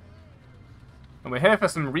 And we're here for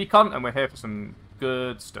some recon, and we're here for some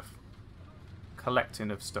good stuff. Collecting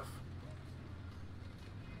of stuff.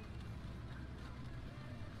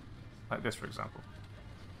 Like this, for example.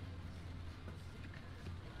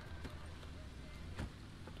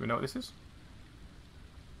 Do we know what this is?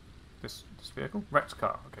 This vehicle? Wrecked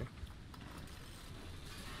car, okay.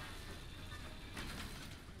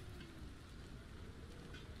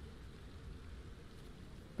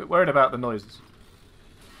 Bit worried about the noises.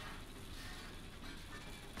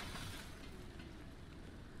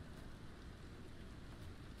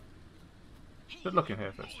 Good looking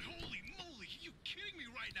here first. Holy moly, are you kidding me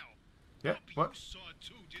right now? Yeah, what? You saw it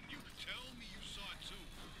too, didn't you? Tell me you saw it too.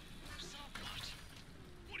 Saw what?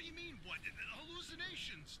 What do you mean what?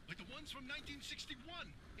 Hallucinations, like the ones from 1961.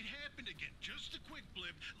 It happened again, just a quick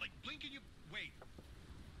blip, like blinking your... Wait,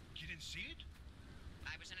 you didn't see it?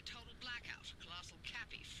 I was in a total blackout. Colossal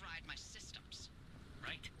Cappy fried my systems.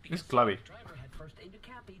 Right? It's glowy. The driver had first into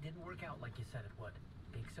Cappy, didn't work out like you said it would.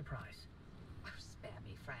 Big surprise. Oh, spare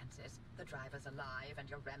me, Francis. The driver's alive and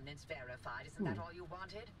your remnants verified. Isn't that all you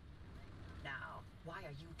wanted? Now, why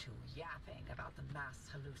are you two yapping about the mass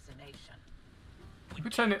hallucination? If we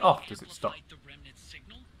turn it off, does it stop? The remnant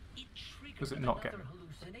signal, it Does it not get another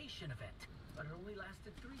hallucination event, but it only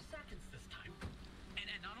lasted 3 seconds this time. And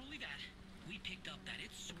not only that, we picked up that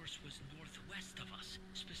its source was northwest of us,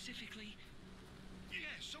 specifically...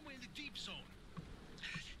 Yeah, somewhere in the deep zone.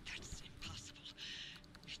 That's impossible.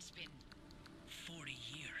 It's been 40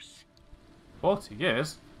 years. 40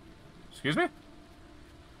 years? Excuse me?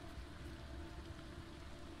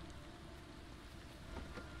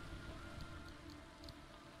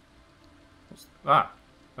 What's that?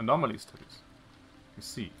 Anomaly studies. You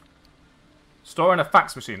see. Storing a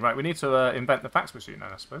fax machine. Right, we need to invent the fax machine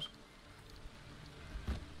then, I suppose.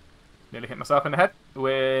 Nearly hit myself in the head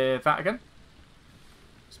with that again.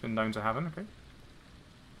 It's been known to happen, okay.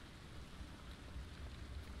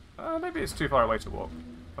 Maybe it's too far away to walk,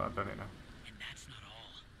 but I've done it now. And that's not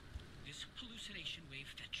all. This hallucination wave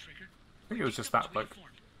that triggered... I think it was just that bloke.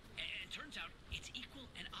 And turns out it's equal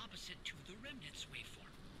and opposite to the remnants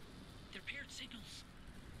waveform. They're paired signals.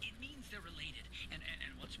 It means they're related. And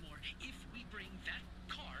what's more, if we bring that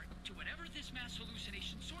car to whatever this mass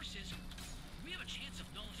hallucination source is, we have a chance of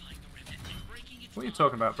nullifying the remnant and breaking its... What are you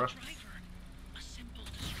talking about, bro? Driver. A simple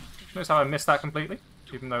destructive... Notice how I missed that completely?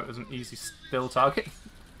 Even though it was an easy still target.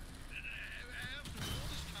 After all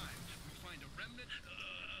this time, we find a remnant,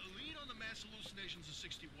 a lead on the mass hallucinations of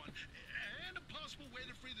 61, and a possible way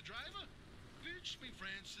to free the driver? Bitch me,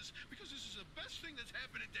 Francis, because this is the best thing that's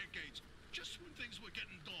happened in decades. Just when things were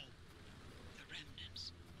getting dull. the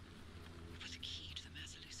remnants. It was a key to the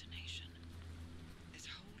mass hallucination. This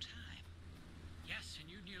whole time. Yes, and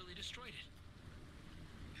you nearly destroyed it.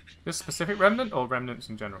 This specific remnant or remnants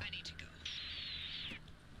in general? I need to go.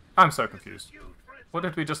 I'm so confused. What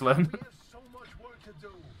did we just learn? We have so much work to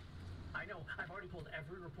do. I know. I've already pulled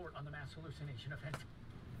every report on the mass hallucination event.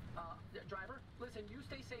 Driver, listen, you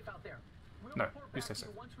stay safe out there. We'll No, report you back stay to safe.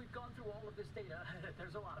 you once we've gone through all of this data.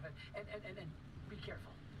 There's a lot of it. And be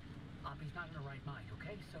careful. Poppy's not in her right mind,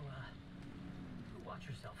 okay? So, watch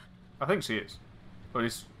yourself. I think she is. Or at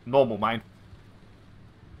least normal mind.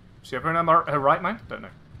 Is she ever in her right mind? Don't know.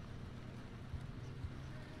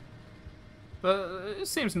 But it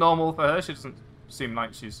seems normal for her. She doesn't seem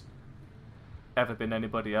like she's ever been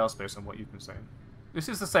anybody else based on what you've been saying. This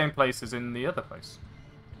is the same place as in the other place.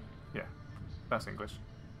 Yeah, that's English.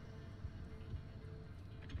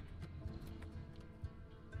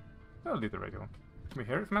 I'll leave the radio on. Can we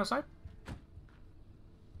hear it from outside?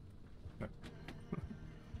 No.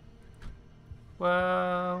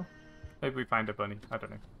 Well, maybe we find a bunny. I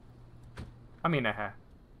don't know. I mean a hare.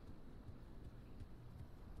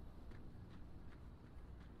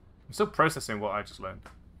 I'm still processing what I just learned.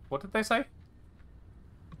 What did they say?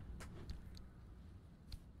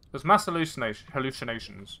 There's mass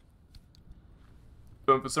hallucinations.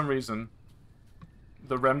 But for some reason,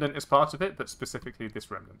 the remnant is part of it, but specifically this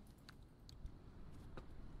remnant.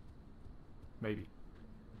 Maybe.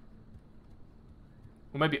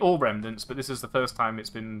 Or maybe all remnants, but this is the first time it's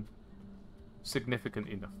been significant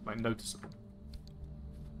enough, like noticeable.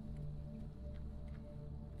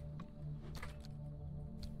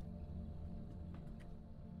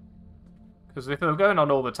 Because if they were going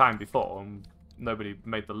on all the time before, and nobody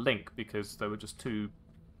made the link because there were just two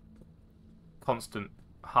constant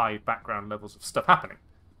high background levels of stuff happening.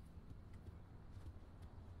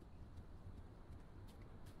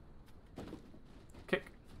 Kick.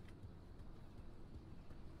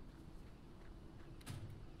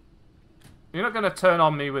 You're not going to turn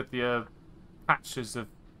on me with your patches of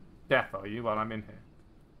death, are you, while I'm in here?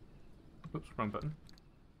 Oops, wrong button.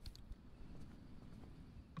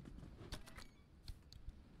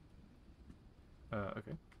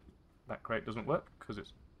 Okay. That crate doesn't work, because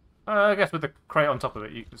it's... I guess with the crate on top of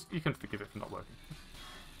it, you can forgive it for not working.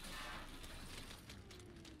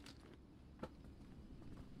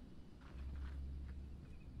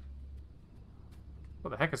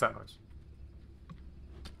 What the heck is that noise?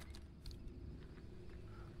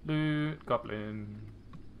 Loot, goblin.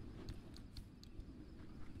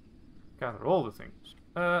 Gather all the things.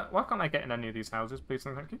 Why can't I get in any of these houses, please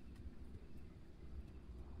and thank you?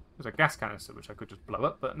 There's a gas canister which I could just blow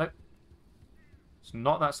up, but nope. It's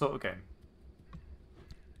not that sort of game.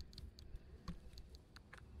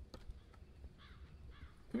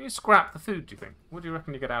 Can you scrap the food, do you think? What do you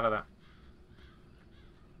reckon you get out of that?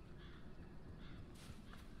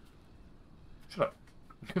 Shut up.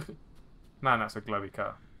 Man, that's a glowy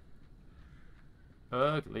car.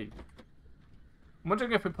 Ugly. I'm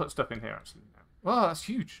wondering if we put stuff in here, actually. Oh, that's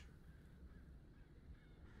huge.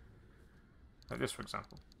 Like this, for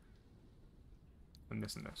example. And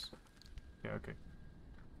this and this. Yeah, okay.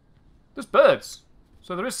 There's birds!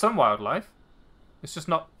 So there is some wildlife. It's just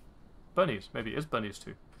not bunnies. Maybe it is bunnies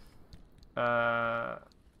too. And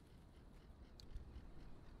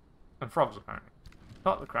frogs, apparently.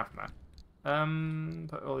 Not the craft man.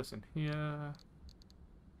 Put all this in here.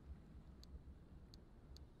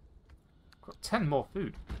 Got 10 more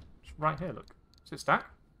food. It's right here, look. Does it stack?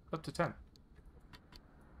 Up to 10.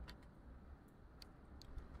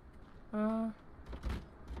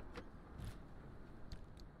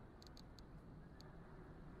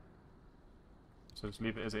 So just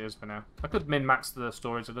leave it as it is for now. I could min-max the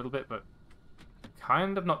storage a little bit, but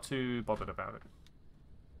kind of not too bothered about it.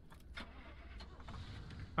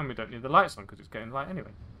 And we don't need the lights on because it's getting light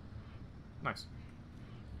anyway. Nice.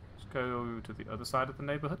 Let's go to the other side of the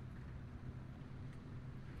neighborhood.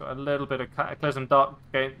 Got a little bit of Cataclysm Dark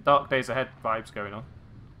Days Ahead vibes going on.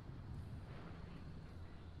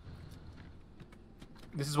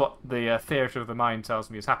 This is what the theatre of the mind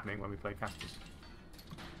tells me is happening when we play casters.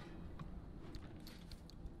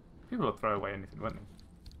 People will throw away anything, won't they?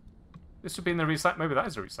 This should be in the recycle. Maybe that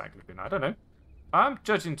is a recycling bin. I don't know. I'm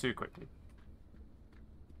judging too quickly.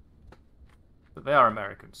 But they are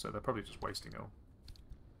Americans, so they're probably just wasting it all.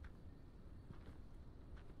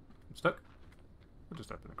 I'm stuck. We'll just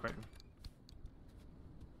open the crate.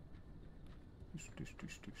 Doosh, doosh,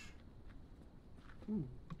 doosh, doosh. Ooh.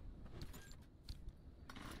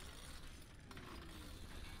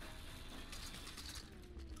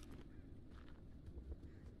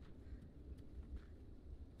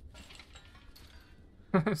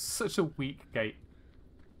 It's such a weak gate.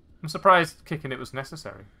 I'm surprised kicking it was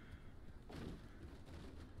necessary.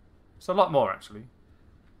 It's a lot more, actually.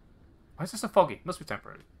 Why is this so foggy? It must be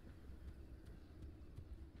temporary.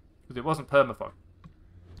 Because it wasn't permafog.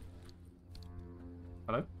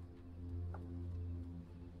 Hello?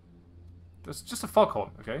 There's just a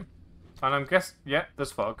foghorn, okay? And I'm guessing, yeah,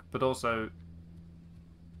 there's fog, but also...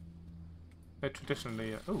 They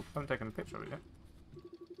traditionally... oh, I haven't taken a picture of it yet.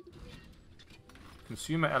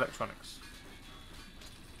 Consumer electronics.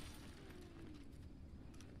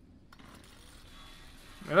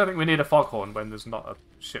 I don't think we need a foghorn when there's not a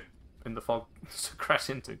ship in the fog to crash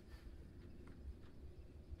into.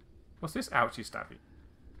 What's this? Ouchie stabby.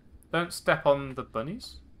 Don't step on the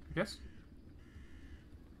bunnies, I guess.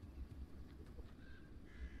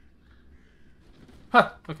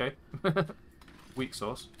 Ha! Okay. Weak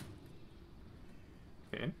sauce.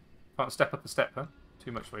 Get in. Can't step up a step, huh?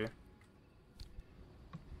 Too much for you.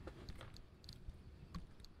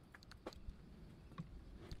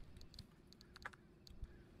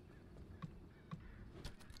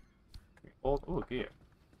 Oh, gear.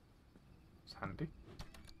 It's handy.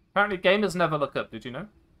 Apparently gamers never look up, did you know?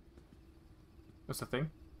 That's the thing.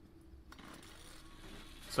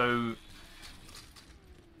 So,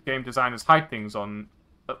 game designers hide things on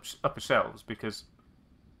upper shelves because,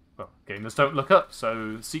 well, gamers don't look up,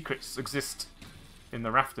 so secrets exist in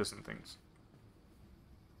the rafters and things.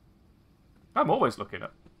 I'm always looking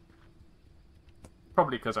up.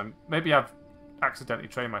 Probably because maybe I've accidentally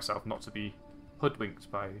trained myself not to be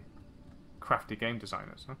hoodwinked by crafty game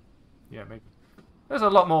designers, huh? Yeah, maybe. There's a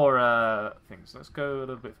lot more things. Let's go a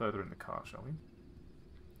little bit further in the car, shall we?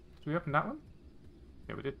 Did we open that one?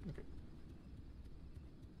 Yeah, we did. Okay.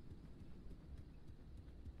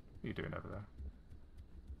 What are you doing over there?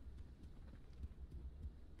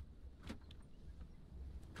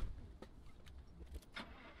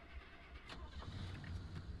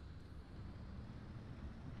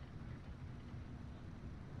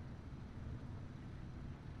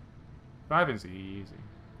 Driving's easy.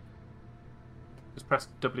 Just press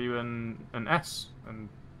W and S, and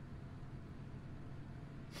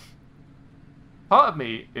part of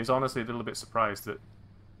me is honestly a little bit surprised that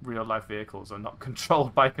real-life vehicles are not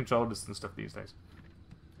controlled by controllers and stuff these days.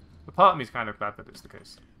 But part of me is kind of glad that it's the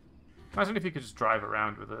case. Imagine if you could just drive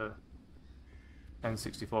around with a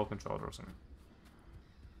N64 controller or something.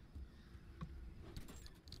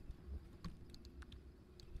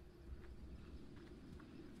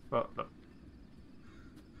 Well, look.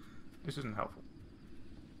 This isn't helpful.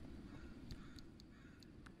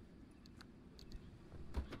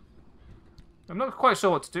 I'm not quite sure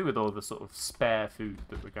what to do with all the sort of spare food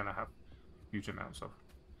that we're going to have huge amounts of.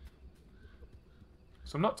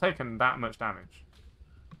 So I'm not taking that much damage.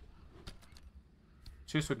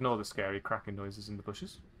 Choose to ignore the scary cracking noises in the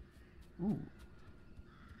bushes. Ooh.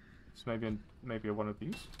 So maybe one of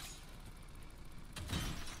these.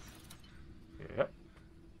 Yep.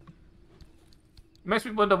 It makes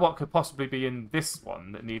me wonder what could possibly be in this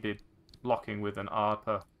one that needed locking with an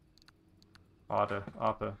ARPA.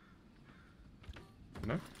 ARPA. You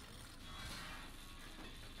know?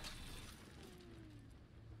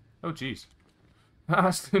 Oh, jeez.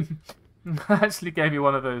 I actually gave you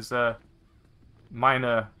one of those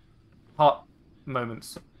minor hot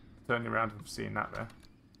moments turning around and seeing that there.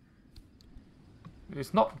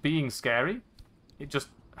 It's not being scary. It just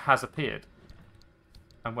has appeared.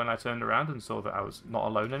 And when I turned around and saw that I was not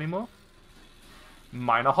alone anymore,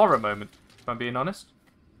 minor horror moment, if I'm being honest.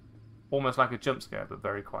 Almost like a jump scare, but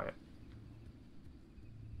very quiet.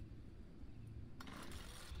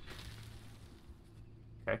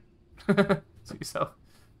 Okay. See yourself.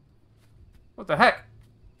 What the heck?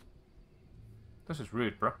 This is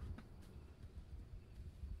rude, bro.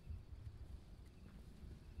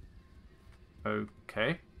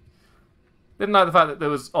 Okay. Didn't like the fact that there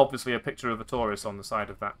was obviously a picture of a tourist on the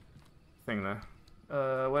side of that thing there.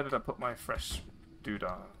 Where did I put my fresh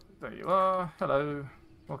doodah? There you are. Hello.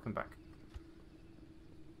 Welcome back.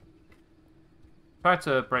 Tried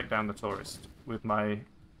to break down the tourist with my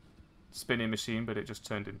spinning machine, but it just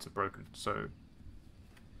turned into broken. So,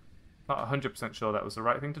 not 100% sure that was the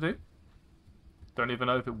right thing to do. Don't even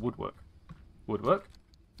know if it would work. Would work.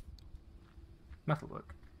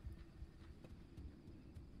 Metalwork.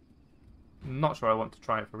 Not sure I want to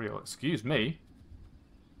try it for real. Excuse me.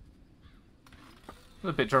 That was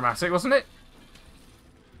a bit dramatic, wasn't it?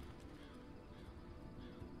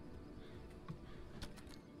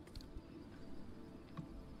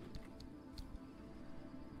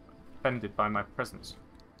 Offended by my presence.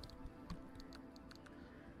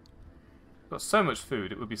 Got so much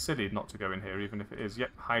food, it would be silly not to go in here, even if it is yet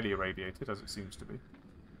highly irradiated, as it seems to be.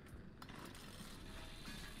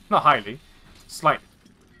 Not highly. Slightly.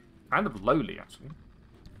 Kind of lowly, actually.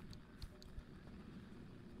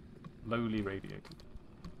 Lowly radiated.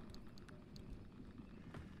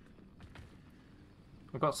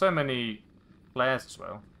 We've got so many flares as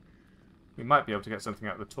well. We might be able to get something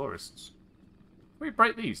out of the tourists. Can we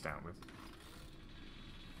break these down with?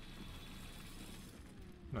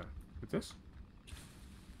 No. With this?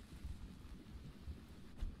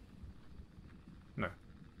 No.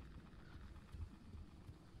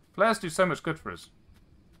 Flares do so much good for us.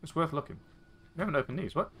 It's worth looking. We haven't opened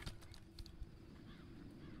these. What?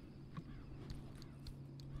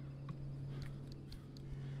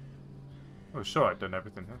 Oh, sure, I've done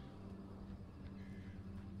everything here.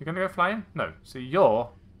 You're going to go flying? No. See, you're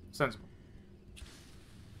sensible.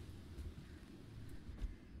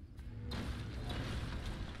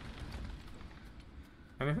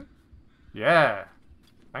 Anything? Yeah.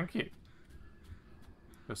 Thank you.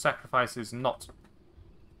 Your sacrifice is not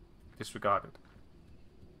disregarded.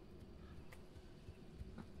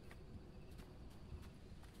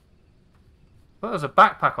 I thought there was a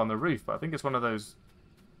backpack on the roof, but I think it's one of those...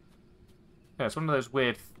 Yeah, it's one of those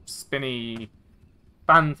weird spinny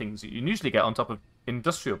fan things that you usually get on top of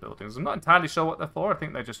industrial buildings. I'm not entirely sure what they're for. I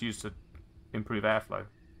think they're just used to improve airflow.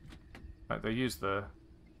 Like, they use the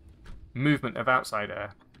movement of outside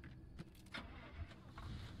air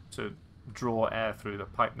to draw air through the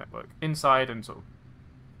pipe network. Inside and sort of...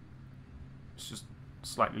 It's just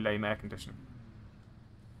slightly lame air conditioning.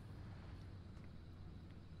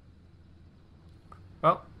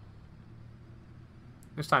 Well,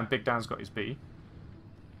 this time Big Dan's got his bee.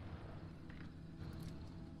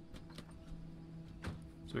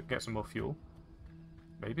 So we can get some more fuel.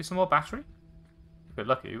 Maybe some more battery? If we're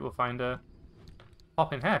lucky, we'll find a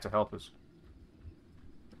hopping hare to help us.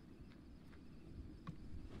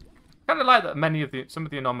 Kind of like that some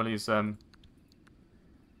of the anomalies are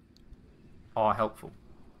helpful.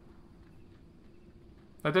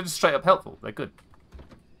 No, they're just straight up helpful. They're good.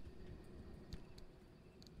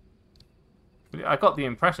 I got the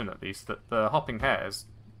impression, at least, that the hopping hares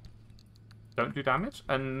don't do damage,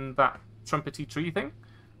 and that trumpety tree thing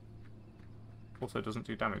also doesn't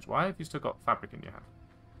do damage. Why have you still got fabric in your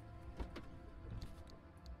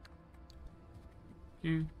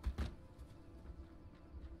hand?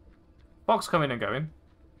 Fogs coming and going.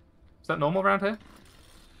 Is that normal around here?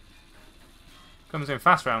 Comes in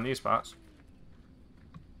fast around these parts.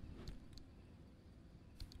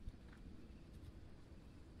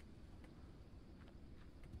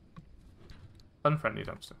 Unfriendly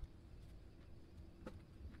dumpster.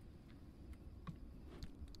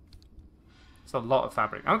 It's a lot of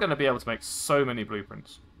fabric. I'm going to be able to make so many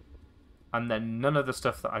blueprints. And then none of the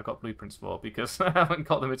stuff that I've got blueprints for, because I haven't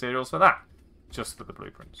got the materials for that. Just for the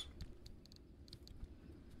blueprints.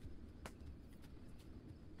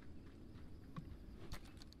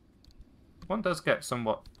 One does get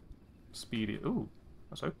somewhat speedy. Ooh,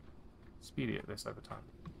 let's hope. Speedy at this over time.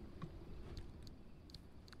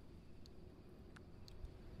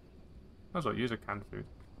 Might as well use a canned food.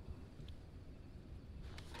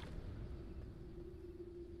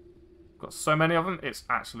 Got so many of them, it's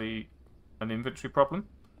actually an inventory problem.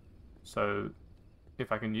 So,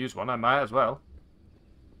 if I can use one, I might as well.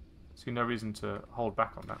 See no reason to hold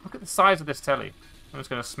back on that. Look at the size of this telly. I'm just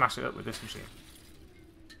going to smash it up with this machine.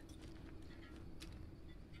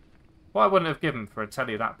 What I wouldn't have given for a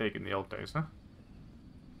telly that big in the old days, huh?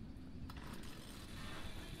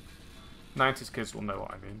 90s kids will know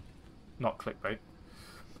what I mean. Not clickbait.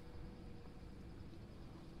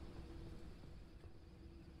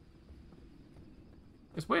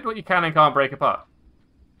 It's weird what you can and can't break apart.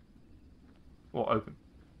 Or open.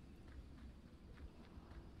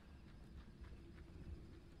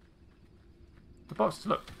 The boxes,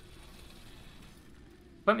 look.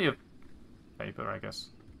 Plenty of paper, I guess.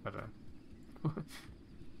 I don't know.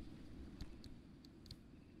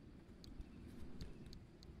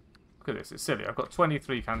 Look at this, it's silly. I've got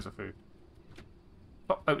 23 cans of food.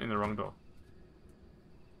 Stop opening the wrong door.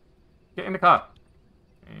 Get in the car.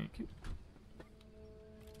 Thank you.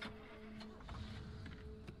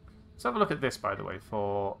 Let's have a look at this, by the way,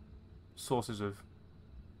 for sources of...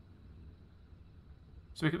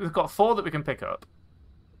 So we've got 4 that we can pick up.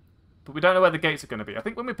 But we don't know where the gates are going to be. I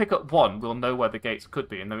think when we pick up 1, we'll know where the gates could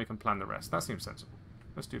be, and then we can plan the rest. That seems sensible.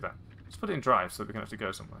 Let's do that. Let's put it in drive so that we can actually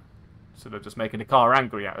go somewhere. Instead of just making the car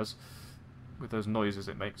angry at us with those noises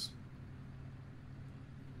it makes.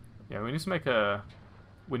 Yeah, we need to make a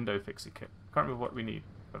window fixie kit. Can't remember what we need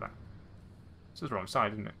for that. This is the wrong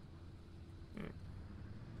side, isn't it? Yeah.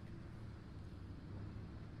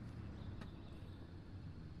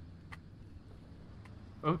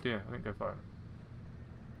 Oh dear, I didn't go far.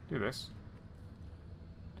 Do this.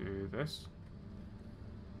 Do this.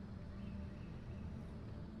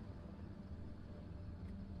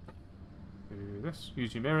 Do this.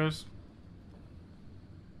 Use your mirrors.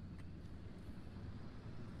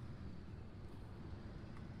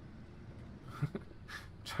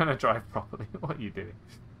 Trying to drive properly. What are you doing?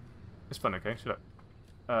 It's fun, okay? Shut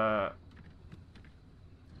up.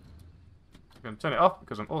 I'm going to turn it off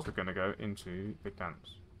because I'm also going to go into the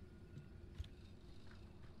dance.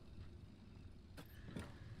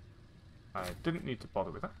 I didn't need to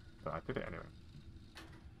bother with that, but I did it anyway.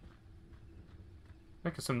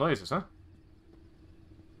 Making some noises, huh?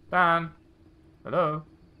 Dan! Hello?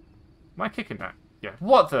 Am I kicking that? Yeah.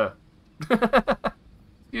 What the?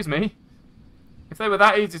 Excuse me. If they were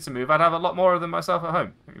that easy to move, I'd have a lot more of them myself at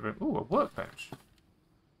home. Ooh, a workbench.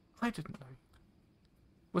 I didn't know.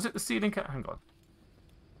 Was it the ceiling kit? Hang on.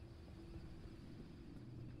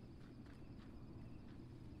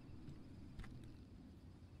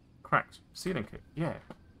 Cracked. Ceiling kit. Yeah.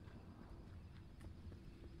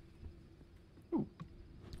 Ooh.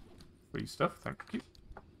 Free stuff. Thank you.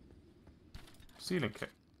 Ceiling kit.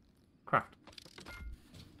 Craft.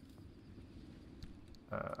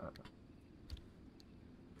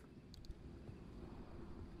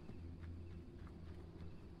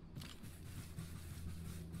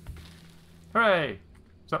 Hooray!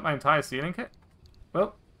 Is that my entire ceiling kit?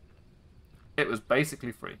 Well, it was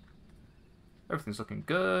basically free. Everything's looking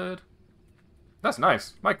good. That's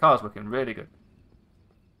nice. My car's looking really good.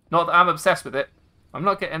 Not that I'm obsessed with it. I'm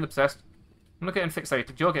not getting obsessed. I'm not getting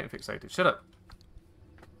fixated. You're getting fixated. Shut up.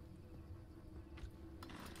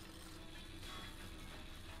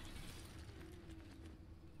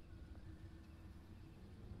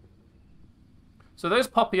 So those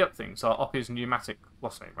poppy up things are Oppie's pneumatic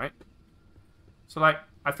what's name, right? So like,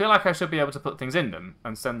 I feel like I should be able to put things in them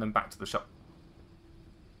and send them back to the shop.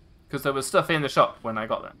 Because there was stuff in the shop when I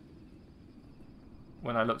got there.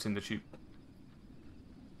 When I looked in the tube.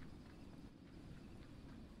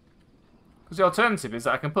 Because the alternative is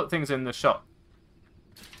that I can put things in the shop.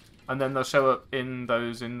 And then they'll show up in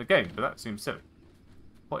those in the game. But that seems silly.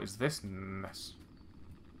 What is this mess?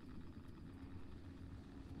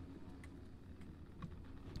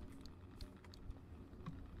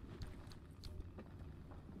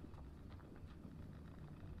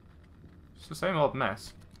 It's the same old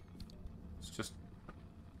mess. It's just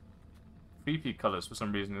 3P colours for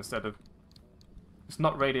some reason instead of... It's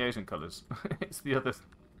not radiation colours. It's the other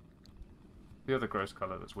gross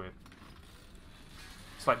colour that's weird.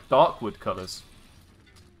 It's like Darkwood colours.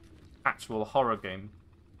 Actual horror game.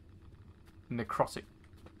 Necrotic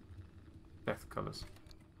death colours.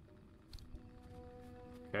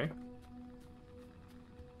 Okay.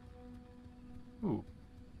 Ooh.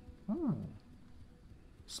 Ooh.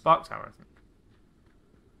 Spark tower, I think.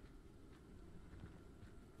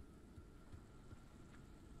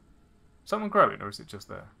 Someone growing, or is it just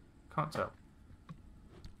there? Can't tell.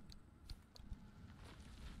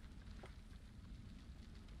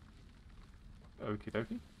 Okie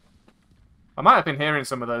dokie. I might have been hearing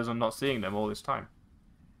some of those and not seeing them all this time.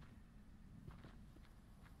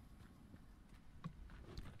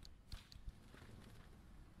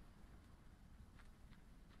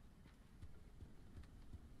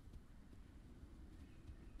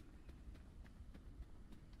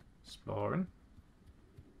 Exploring.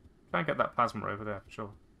 Try and get that plasma over there for sure.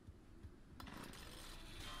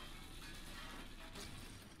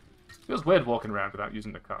 Feels weird walking around without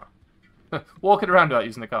using the car. Walking around without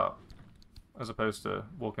using the car. As opposed to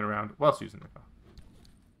walking around whilst using the car.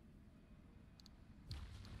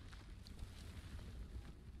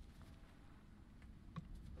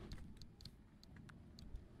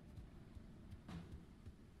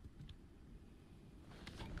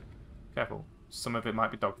 Careful. Some of it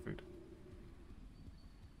might be dog food.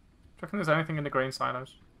 Do you reckon there's anything in the grain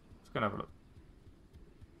silos? Let's go and have a look.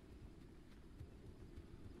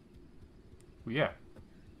 Well, yeah.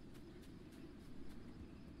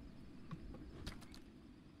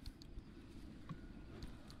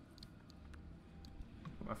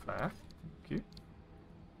 Got my flare. Thank you.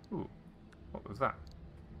 Ooh. What was that?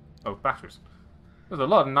 Oh, batteries. There's a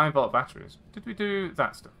lot of 9-volt batteries. Did we do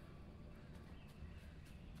that stuff?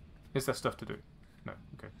 Is there stuff to do? No.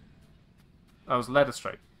 Okay. That was lead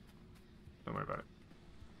straight. Don't worry about it.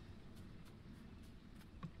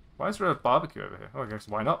 Why is there a barbecue over here? Oh, I guess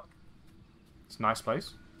why not? It's a nice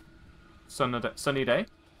place. Sunny day.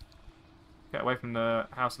 Get away from the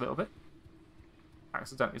house a little bit.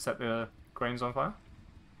 Accidentally set the grains on fire.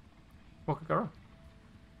 What could go wrong?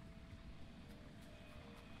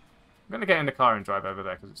 I'm going to get in the car and drive over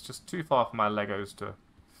there because it's just too far for my Legos to,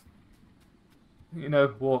 you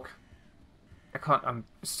know, walk. I can't, I'm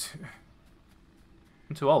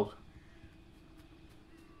too old.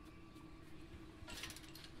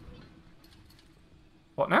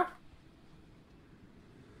 What now?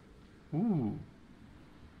 Ooh.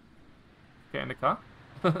 Get in the car.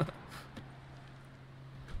 I'm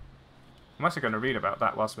actually going to read about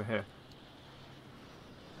that whilst we're here.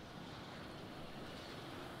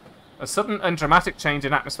 A sudden and dramatic change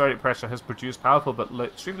in atmospheric pressure has produced powerful but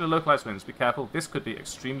extremely localized winds. Be careful, this could be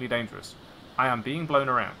extremely dangerous. I am being blown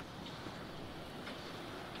around.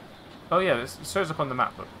 Oh yeah, it shows up on the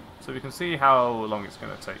map, look. So we can see how long it's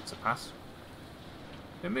going to take to pass.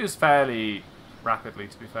 It moves fairly rapidly,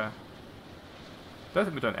 to be fair. Don't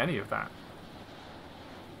think we've done any of that.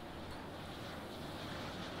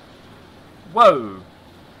 Whoa!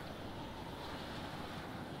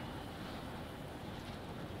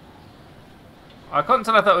 I couldn't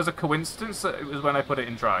tell if that was a coincidence that it was when I put it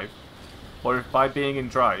in drive, or if by being in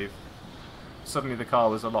drive, suddenly the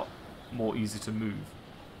car was a lot more easy to move.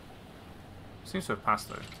 Seems to have passed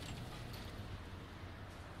though.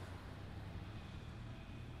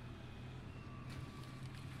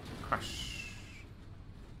 Crash.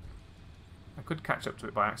 I could catch up to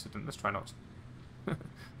it by accident. Let's try not to.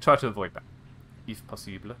 Try to avoid that, if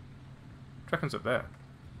possible. Reckon's up there.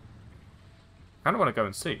 I kind of want to go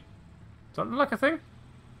and see. Does that look like a thing?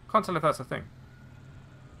 Can't tell if that's a thing.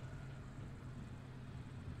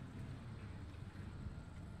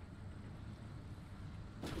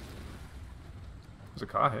 There's a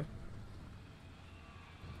car here.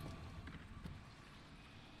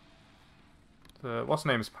 The what's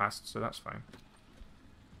name is passed, so that's fine.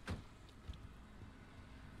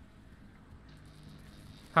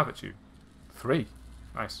 Have it you. 3.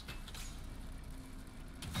 Nice.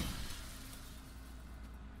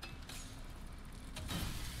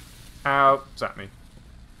 Ow, zap me.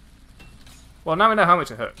 Well, now we know how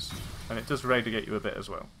much it hurts. And it does radiate you a bit as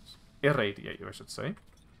well. Irradiate you, I should say.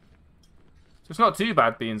 So it's not too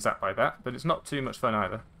bad being zapped by that, but it's not too much fun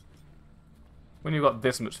either. When you've got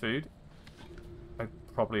this much food, I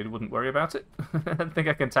probably wouldn't worry about it. I think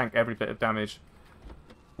I can tank every bit of damage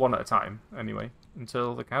one at a time, anyway,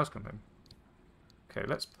 until the cows come home. Okay,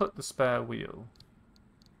 let's put the spare wheel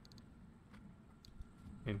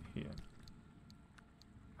in here.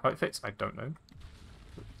 How it fits, I don't know.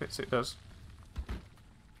 If it fits, it does.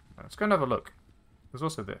 Let's go and have a look. There's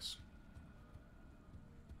also this.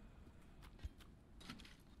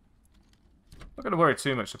 Not going to worry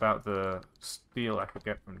too much about the steel I could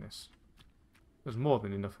get from this. There's more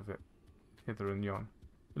than enough of it hither and yon.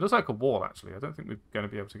 It looks like a wall, actually. I don't think we're going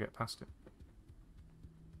to be able to get past it.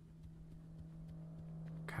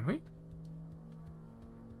 Can we?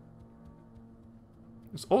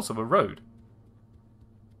 There's also a road.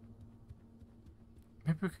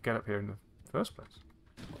 Maybe we could get up here in the first place.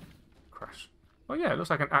 Crash. Oh yeah, it looks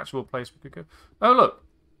like an actual place we could go. Oh look!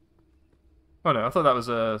 Oh no, I thought that was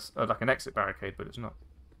like an exit barricade, but it's not.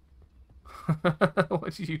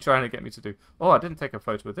 What are you trying to get me to do? Oh, I didn't take a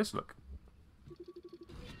photo of this, look.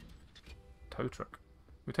 Tow truck.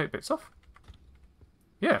 We take bits off?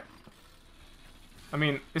 Yeah. I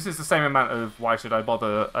mean, this is the same amount of why should I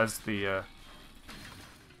bother as the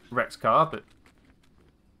wrecked car, but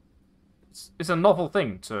it's a novel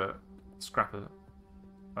thing to scrap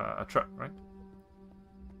a truck, right?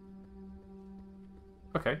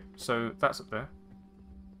 Okay, so that's up there.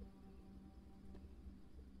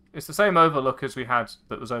 It's the same overlook as we had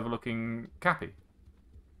that was overlooking Cappy.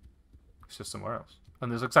 It's just somewhere else.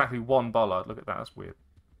 And there's exactly one bollard. Look at that, that's weird.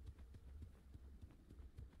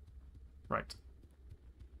 Right.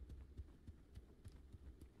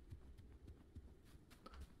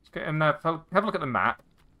 Let's get in there, have a look at the map.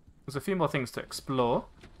 There's a few more things to explore.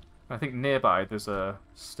 I think nearby there's a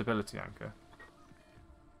stability anchor.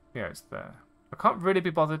 Yeah, it's there. I can't really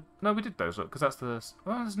be bothered. No, we did those, look, because that's the...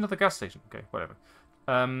 Oh, there's another gas station. Okay, whatever.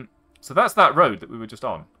 So that's that road that we were just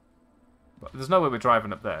on. But there's no way we're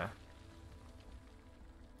driving up there.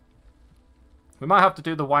 We might have to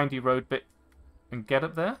do the windy road bit and get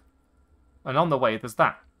up there. And on the way, there's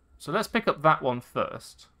that. So let's pick up that one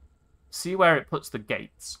first. See where it puts the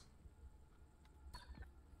gates.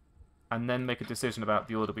 And then make a decision about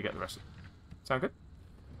the order we get the rest of it. Sound good?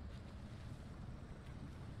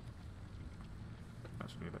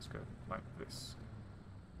 Actually, let's go like this.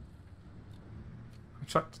 I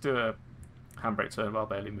tried to do a handbrake turn while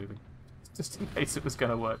barely moving. Just in case it was going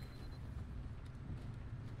to work.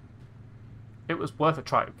 It was worth a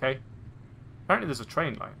try, okay? Apparently there's a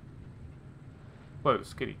train line. Whoa,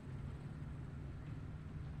 skitty.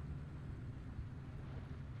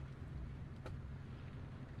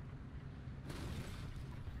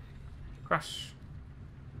 Crash.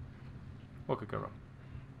 What could go wrong?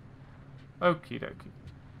 Okie dokie.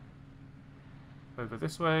 Over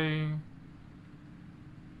this way.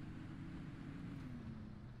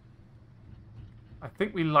 I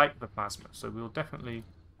think we like the plasma, so we'll definitely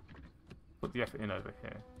put the effort in over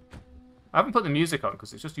here. I haven't put the music on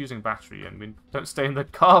because it's just using battery and we don't stay in the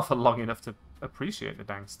car for long enough to appreciate the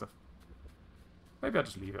dang stuff. Maybe I'll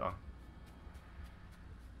just leave it on.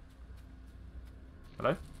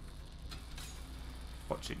 Hello?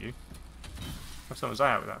 Watching you. Have someone's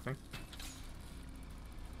eye out with that thing.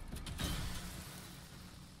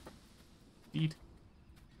 Indeed.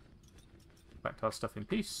 Back to our stuff in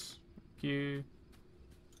peace. Thank you.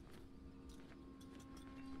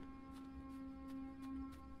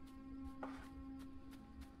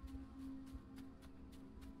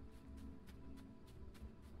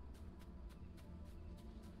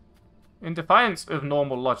 In defiance of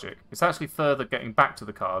normal logic, it's actually further getting back to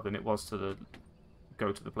the car than it was to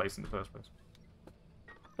go to the place in the first place.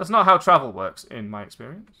 That's not how travel works, in my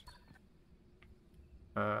experience.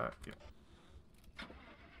 Yeah.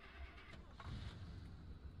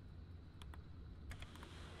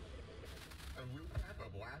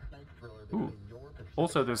 Ooh.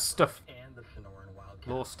 Also, there's stuff.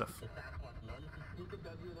 Law stuff.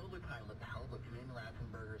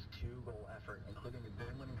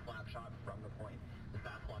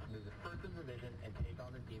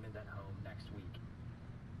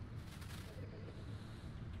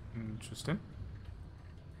 Interesting.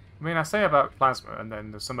 I mean, I say about plasma, and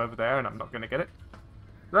then there's some over there, and I'm not going to get it.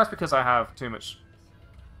 But that's because I have too much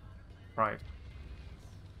pride.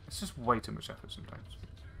 It's just way too much effort sometimes.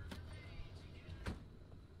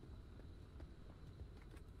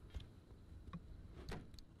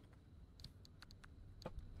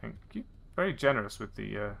 Thank you. Very generous with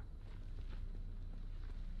the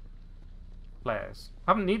flares.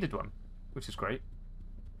 I haven't needed one, which is great.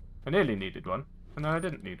 I nearly needed one, and then I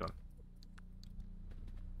didn't need one.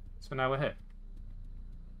 So now we're here.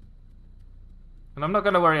 And I'm not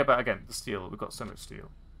going to worry about, again, the steel. We've got so much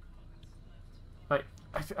steel. Like,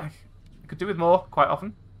 I could do with more quite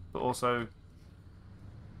often, but also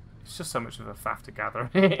it's just so much of a faff to gather.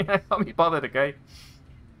 I can't be bothered, okay?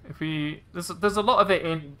 If we there's a lot of it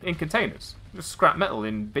in containers, just scrap metal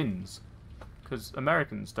in bins, because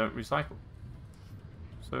Americans don't recycle.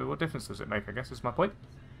 So what difference does it make? I guess is my point.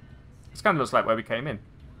 This kind of looks like where we came in.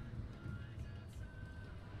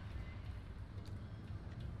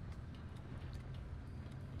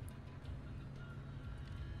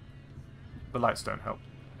 The lights don't help.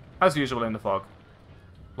 As usual in the fog,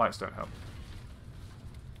 lights don't help.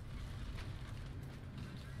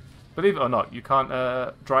 Believe it or not, you can't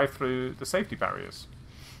drive through the safety barriers.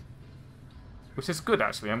 Which is good,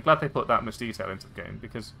 actually. I'm glad they put that much detail into the game,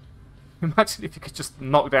 because imagine if you could just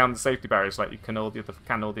knock down the safety barriers like you can all the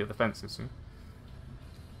other fences.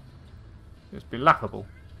 It'd be laughable.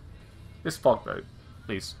 This fog, though,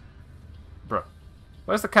 please. Bruh.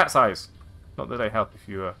 Where's the cat's eyes? Not that they help if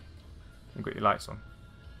you you've got your lights on.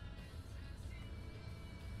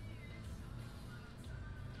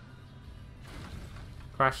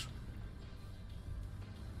 Crash.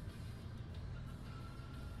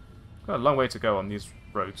 Got a long way to go on these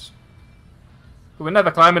roads. But we're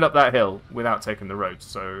never climbing up that hill without taking the roads,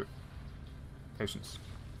 so patience.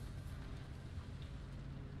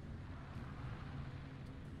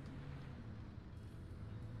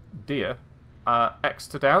 Deer.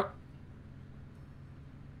 X'd out.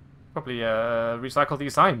 Probably recycle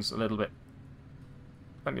these signs a little bit.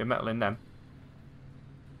 Plenty of metal in them.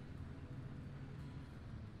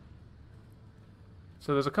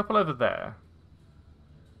 So there's a couple over there.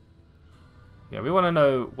 Yeah, we want to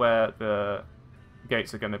know where the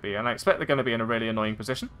gates are going to be, and I expect they're going to be in a really annoying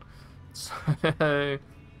position. So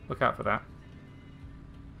look out for that.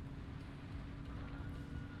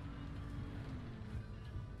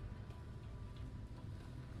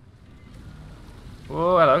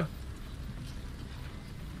 Oh, hello.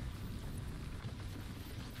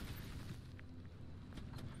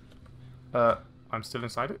 I'm still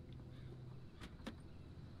inside it.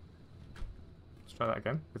 Let's try that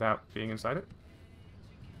again without being inside it.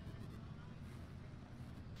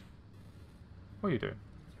 What are you doing?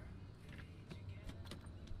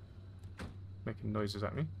 Making noises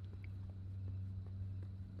at me.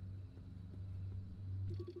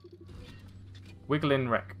 Wiggling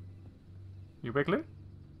wreck. You wiggling?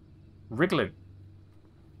 Wriggling.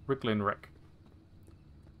 Wriggling wreck.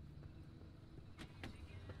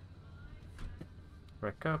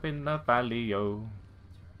 Wreck up in the valley, oh.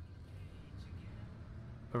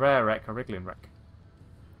 A rare wreck, a wriggling wreck.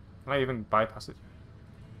 Can I even bypass it?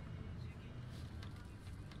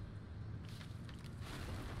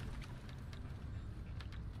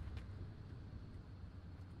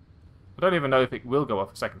 I don't even know if it will go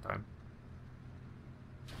off a second time.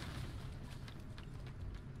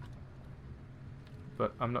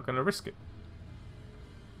 But I'm not going to risk it.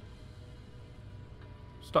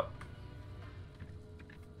 Stop.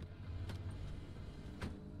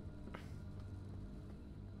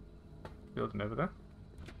 Building over there,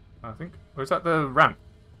 I think. Or is that the ramp?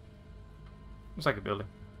 Looks like a building.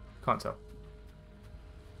 Can't tell.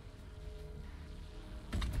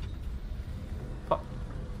 Pop.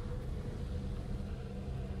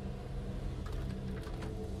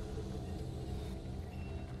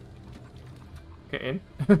 Get in.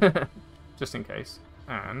 Just in case.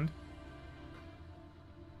 And...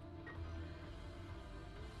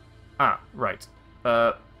 ah, right.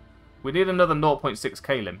 We need another 0.6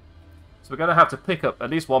 K-lim. So we're going to have to pick up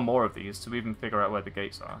at least one more of these to even figure out where the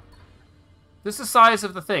gates are. Does the size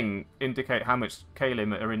of the thing indicate how much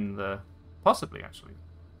K-lim are in the... possibly, actually.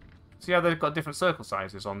 See how they've got different circle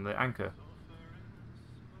sizes on the anchor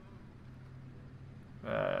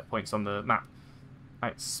points on the map. I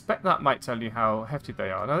expect that might tell you how hefty they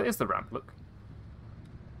are. Now, it is the ramp, look.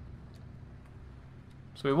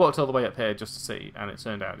 So we walked all the way up here just to see, and it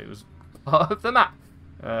turned out it was part of the map.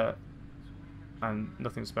 And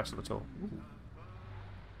nothing special at all. Ooh.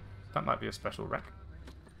 That might be a special wreck.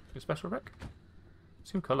 A special wreck?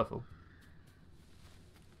 Seem colourful.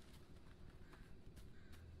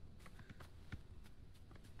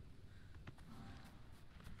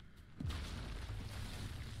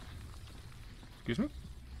 Excuse me?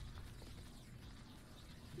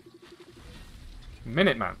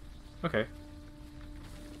 Minuteman. Okay.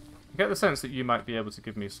 I get the sense that you might be able to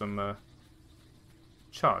give me some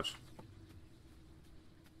charge.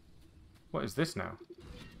 What is this now?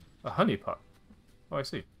 A honey pot. Oh, I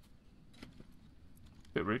see.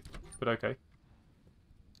 Bit rude, but okay.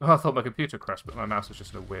 Oh, I thought my computer crashed, but my mouse was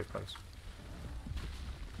just in a weird place.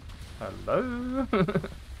 Hello?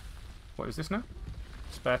 What is this now?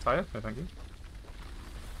 Spare tyre? No, thank you.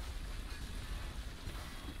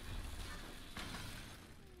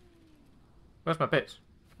 Where's my bits?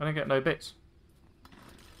 I didn't get no bits.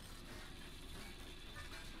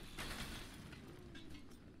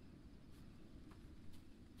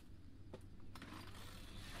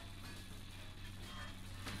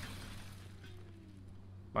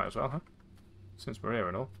 Might as well, huh? Since we're here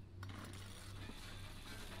and all.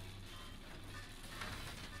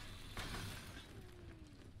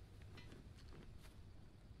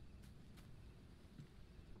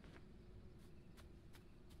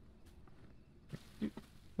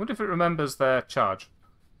 Wonder if it remembers their charge.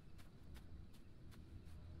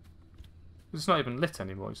 It's not even lit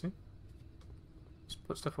anymore, you see? Just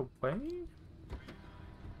put stuff away.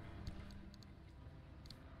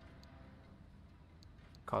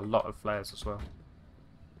 Got a lot of flares as well.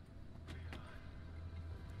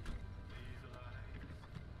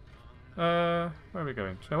 Where are we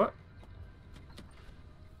going? Do you know what?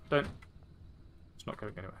 Don't. It's not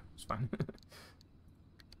going anywhere. It's fine.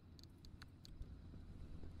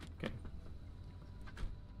 Okay.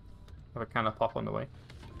 Have a can of pop on the way.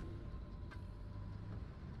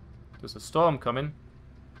 There's a storm coming.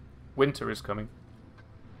 Winter is coming.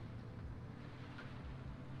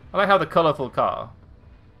 I like how the colourful car,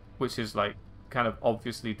 which is like kind of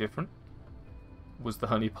obviously different, was the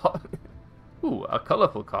honeypot. Ooh, a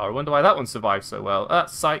colourful car. I wonder why that one survived so well.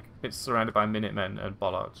 Psych. It's surrounded by Minutemen and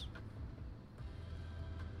bollards.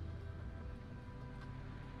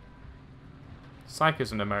 Psych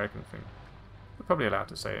is an American thing. We're probably allowed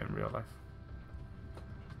to say it in real life.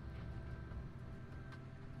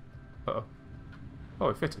 Uh-oh. Oh,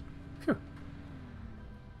 it fitted. Phew.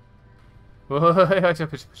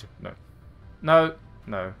 No. No.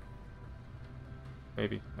 No.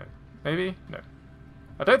 Maybe. No. Maybe? No.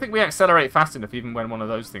 I don't think we accelerate fast enough even when one of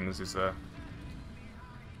those things is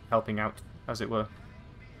helping out, as it were.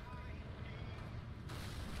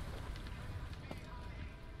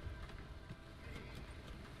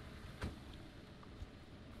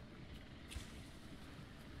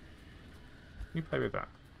 You play with that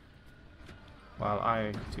while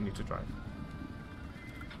I continue to drive.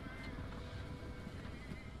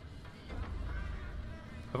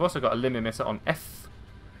 I've also got a limb emitter on F,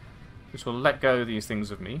 which will let go these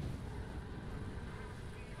things of me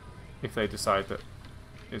if they decide that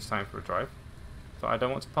it's time for a drive that I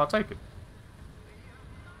don't want to partake in.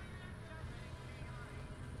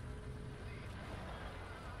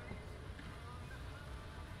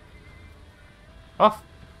 Off!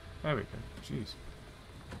 There we go. Jeez.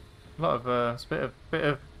 A lot of, it's a bit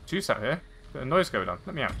of juice out here. Bit of noise going on.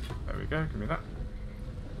 Let me out. There we go. Give me that.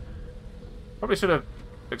 Probably should have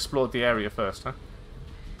explored the area first, huh?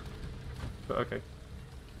 But okay.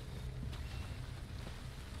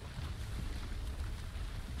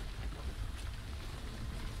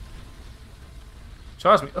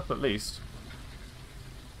 Charge me up at least.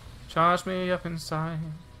 Charge me up inside.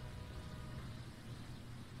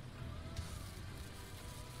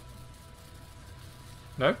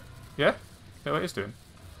 No? Yeah? No, it is doing.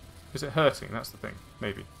 Is it hurting? That's the thing.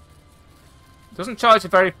 Maybe. It doesn't charge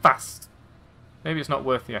it very fast. Maybe it's not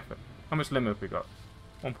worth the effort. How much limit have we got?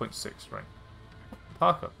 1.6, right.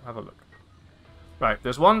 Park up, have a look. Right,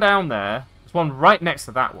 there's one down there. There's one right next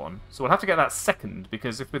to that one. So we'll have to get that second,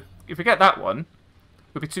 because if we get that one,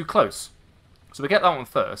 we'll be too close. So we get that one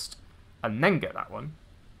first, and then get that one,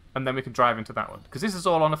 and then we can drive into that one. Because this is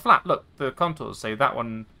all on a flat. Look, the contours say that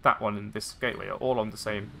one, and this gateway are all on the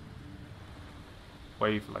same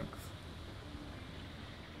wavelength.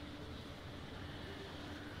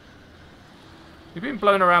 You're being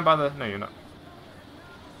blown around by the... No, you're not.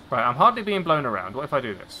 Right, I'm hardly being blown around. What if I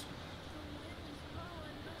do this?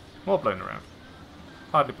 More blown around.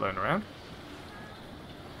 Hardly blown around.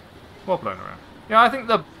 More blown around. Yeah, I think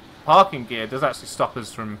the parking gear does actually stop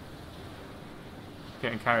us from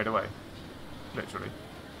getting carried away. Literally.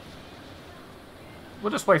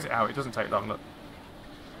 We'll just wait it out. It doesn't take long, look.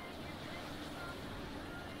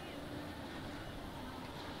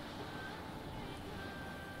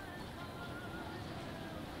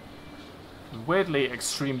 Weirdly,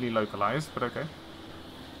 extremely localized, but okay.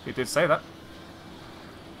 It did say that.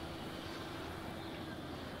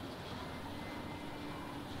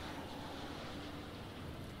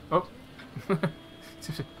 Oh.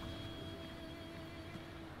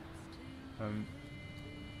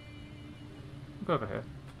 Go over here.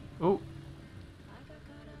 Oh.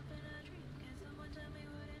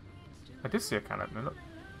 I did see a can opener, look.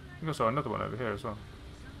 I think I saw another one over here as well.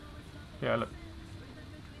 Yeah, look.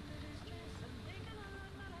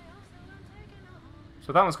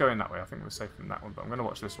 So that one's going that way. I think we're safe from that one, but I'm going to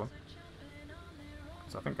watch this one.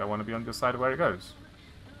 Because I think I want to be on the side of where it goes.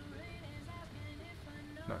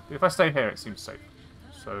 No, if I stay here, it seems safe.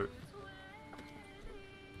 So...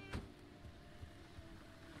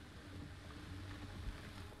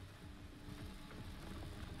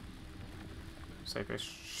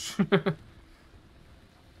 safe-ish.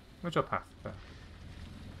 Where's your path? There.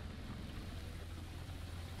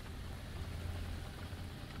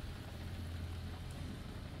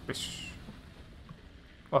 Bish.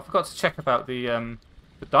 Well, I forgot to check about the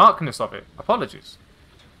darkness of it. Apologies.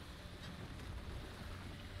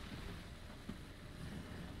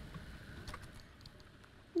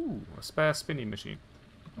 Ooh, a spare spinning machine.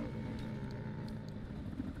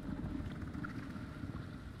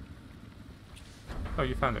 Oh,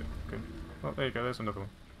 you found it. Good. Well, there you go. There's another one.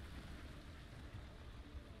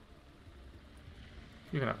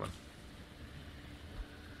 You can have one.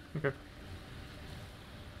 Okay.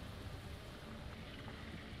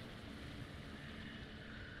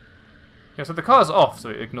 Yeah, so the car's off, so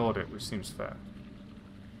it ignored it, which seems fair.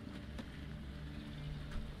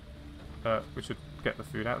 We should get the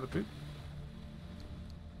food out of the boot.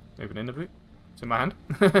 Even in the boot. It's in my hand.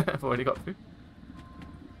 I've already got food.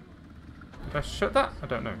 Did I shut that? I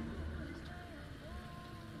don't know.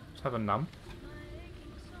 Let's have a num.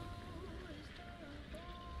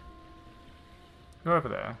 You're over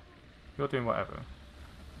there. You're doing whatever.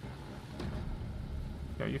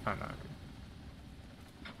 Yeah, you found that. Okay.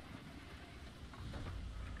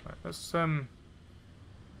 Right, let's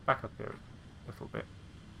back up here a little bit.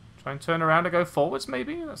 Try and turn around and go forwards,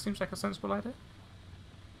 maybe? That seems like a sensible idea.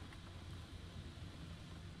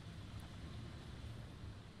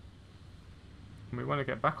 And we want to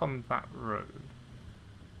get back on that road.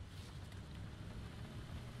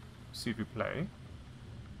 See if we play.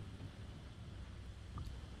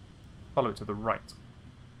 Follow it to the right.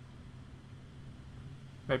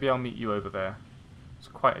 Maybe I'll meet you over there. It's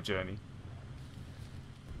quite a journey.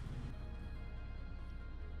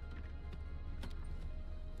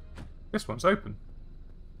 This one's open.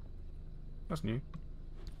 That's new.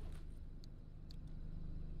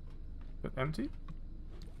 But empty?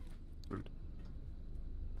 Rude.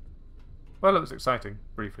 Well, it was exciting,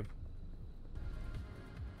 briefly.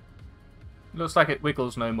 Looks like it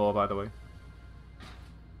wiggles no more, by the way.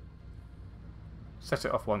 Set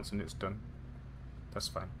it off once and it's done. That's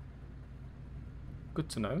fine. Good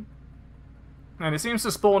to know. And it seems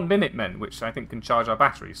to spawn Minutemen, which I think can charge our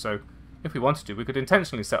battery, so if we wanted to, we could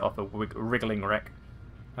intentionally set off a wriggling wreck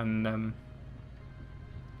and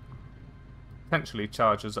potentially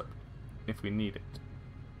charge us up if we need it.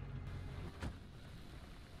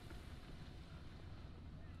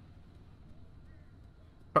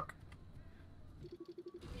 Fuck.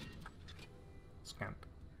 Scan.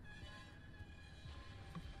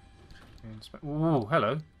 Ooh,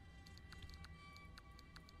 hello.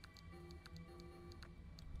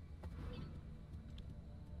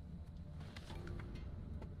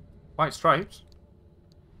 White stripes.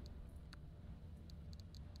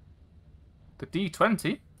 The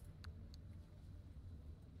D20?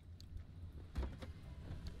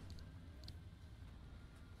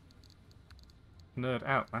 Nerd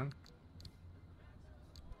out, man.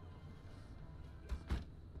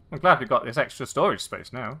 I'm glad we got this extra storage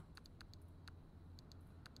space now.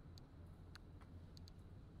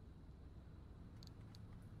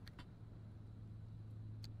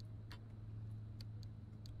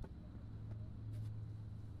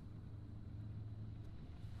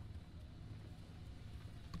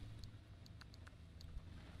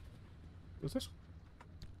 Was this?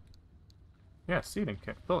 Yeah, ceiling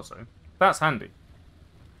kit. Thought so. That's handy.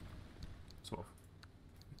 Sort of.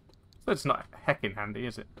 But it's not heckin' handy,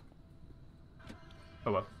 is it?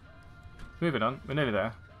 Oh well. Moving on. We're nearly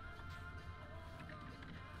there.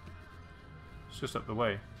 It's just up the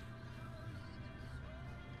way. It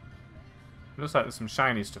looks like there's some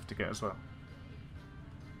shiny stuff to get as well.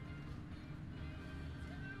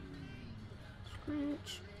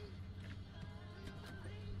 Screech.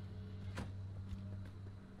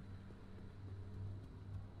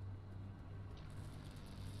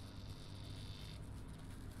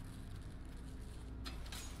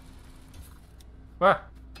 Where?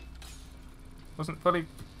 Wasn't fully...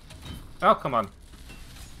 Oh, come on.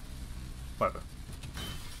 Whatever.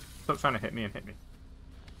 Stop trying to hit me and hit me.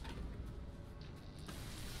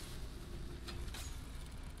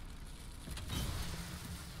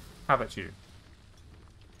 How about you?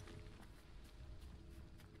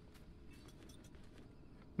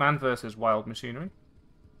 Man versus wild machinery.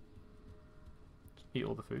 Eat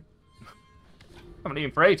all the food. I haven't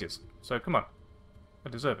eaten for ages, so come on. I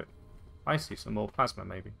deserve it. I see some more plasma,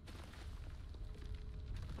 maybe.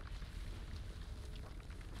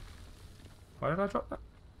 Why did I drop that?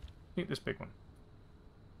 Eat this big one.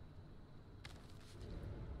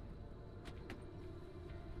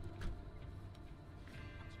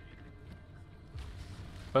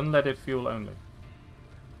 Unleaded fuel only.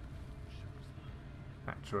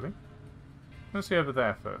 Actually. Let's see over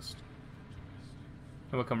there first.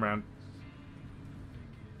 Then we'll come round.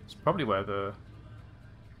 It's probably where the...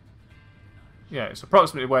 Yeah, it's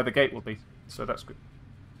approximately where the gate will be. So that's good.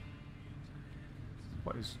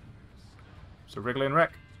 What is... It's a wriggling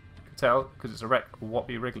wreck. You can tell, because it's a wreck, what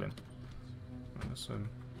be wriggling. Let's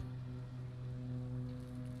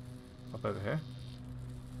up over here.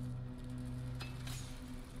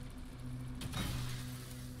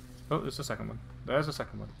 Oh, there's a second one. There's a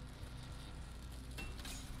second one.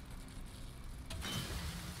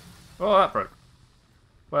 Oh, that broke.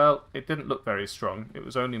 Well, it didn't look very strong. It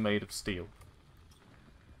was only made of steel.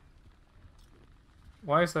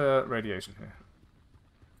 Why is there radiation here?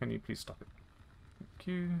 Can you please stop it? Thank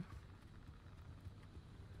you.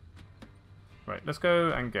 Right, let's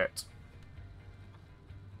go and get...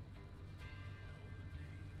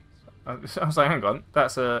 I was like, hang on,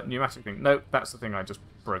 that's a pneumatic thing. No, that's the thing I just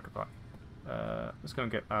broke apart. Let's go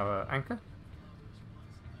and get our anchor.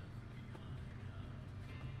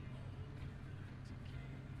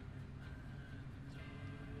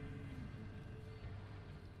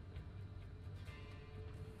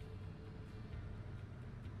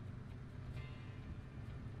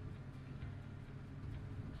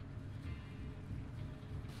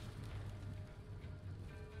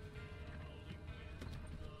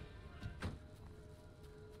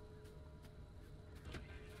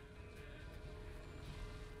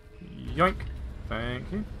 Yoink.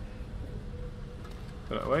 Thank you.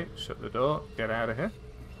 Put it away. Shut the door. Get out of here.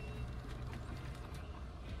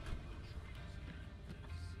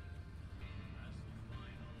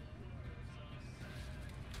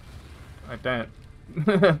 I don't...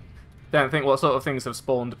 don't think what sort of things have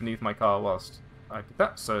spawned beneath my car whilst I did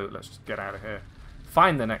that, so let's just get out of here.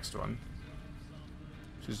 Find the next one,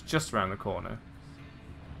 which is just around the corner.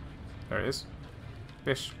 There it is.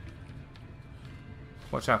 Fish.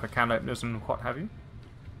 Watch out for can openers and what have you.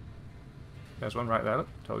 There's one right there, look,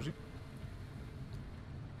 told you.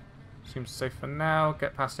 Seems safe for now.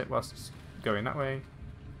 Get past it whilst it's going that way.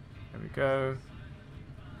 There we go.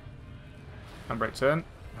 Handbrake turn.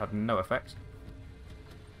 Had no effect.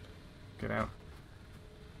 Get out.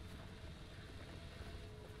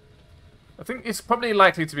 I think it's probably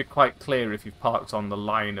likely to be quite clear if you've parked on the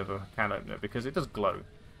line of a can opener, because it does glow.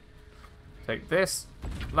 Take this.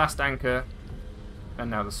 Last anchor. And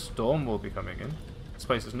now the storm will be coming in. This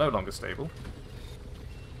place is no longer stable.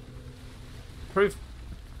 Proof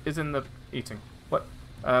is in the eating. What?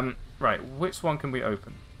 Right, which one can we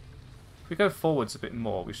open? If we go forwards a bit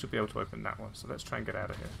more, we should be able to open that one. So let's try and get out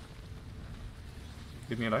of here.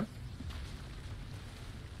 Leave me alone.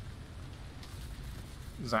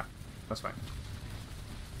 Zap. That's fine.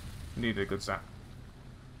 Needed a good zap.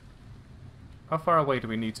 How far away do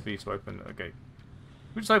we need to be to open a gate?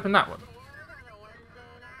 We just open that one.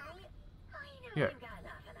 Yeah.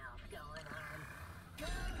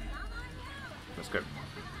 Let's go.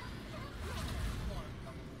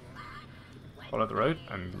 Follow the road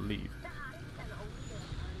and leave.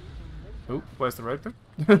 Oh, where's the road then?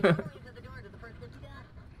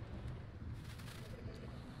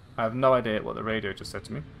 I have no idea what the radio just said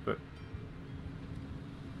to me, but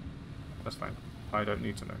that's fine. I don't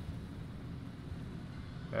need to know.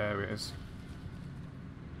 There it is.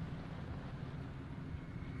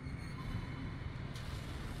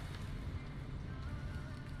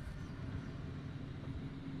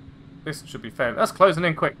 This should be fair. That's closing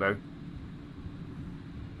in quick, though.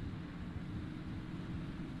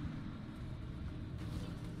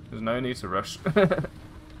 There's no need to rush.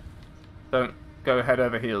 Don't go head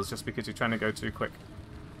over heels just because you're trying to go too quick.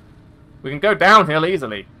 We can go downhill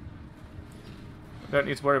easily. We don't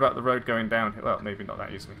need to worry about the road going downhill. Well, maybe not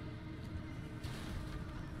that easily.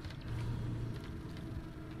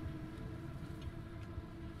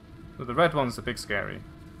 So the red one's the big scary.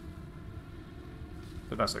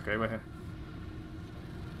 But that's okay, we're here.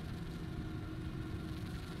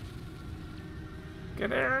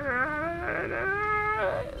 Get in!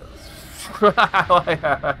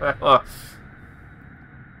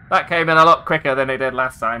 That came in a lot quicker than it did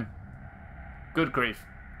last time. Good grief.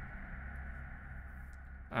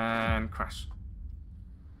 And crash.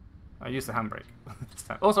 I used the handbrake this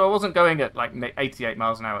time. Also, I wasn't going at like 88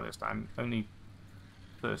 miles an hour this time. Only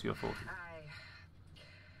 30 or 40.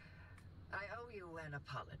 I owe you an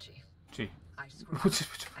apology. Gee. I screwed you.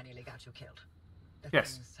 I nearly got you killed. The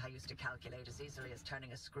Yes. things I used to calculate as easily as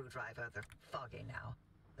turning a screwdriver, they're foggy now.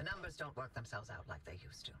 The numbers don't work themselves out like they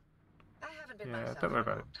used to. I haven't been Yeah, myself don't worry in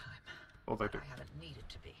a about long time. Although But I haven't needed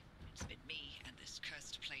to be. It's been me and this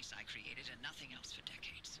cursed place I created and nothing else for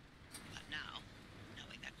decades. But now,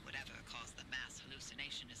 knowing that whatever caused the mass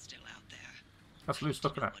hallucination is still out there, that's I loose. need to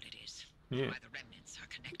Look at know that. what it is, Yeah. why the remnants are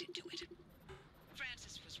connected to it.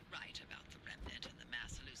 Francis was right about the remnant and the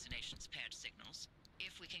mass hallucinations paired signals.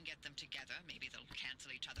 If we can get them together, maybe they'll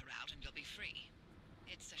cancel each other out and you'll be free.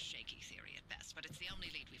 It's a shaky theory at best, but it's the only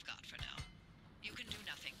lead we've got for now. You can do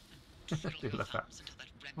nothing. Twiddle your Love that. thumbs until that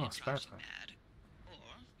remnant spares drives you that. mad.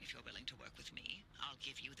 Or, if you're willing to work with me, I'll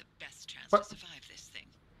give you the best chance What? to survive this thing.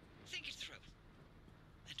 Think it through.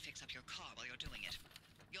 And fix up your car while you're doing it.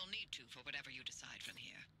 You'll need to for whatever you decide from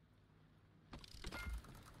here.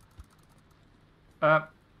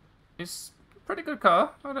 It's a pretty good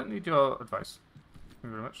car. I don't need your advice. Thank you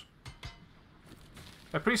very much.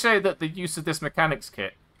 I appreciate that the use of this mechanics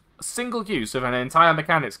kit, a single use of an entire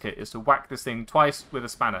mechanics kit, is to whack this thing twice with a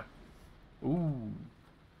spanner. Ooh.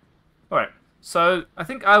 Alright, so I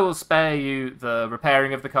think I will spare you the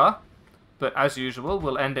repairing of the car. But as usual,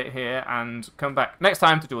 we'll end it here and come back next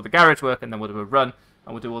time to do all the garage work, and then we'll do a run,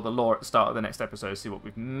 and we'll do all the lore at the start of the next episode, see what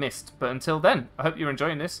we've missed. But until then, I hope you're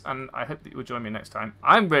enjoying this, and I hope that you will join me next time.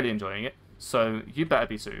 I'm really enjoying it, so you better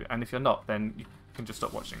be too. And if you're not, then you can just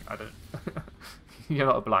stop watching. I don't... You're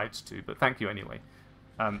not obliged to, but thank you anyway.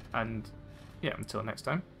 And yeah, until next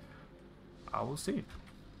time, I will see you.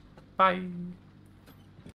 Bye.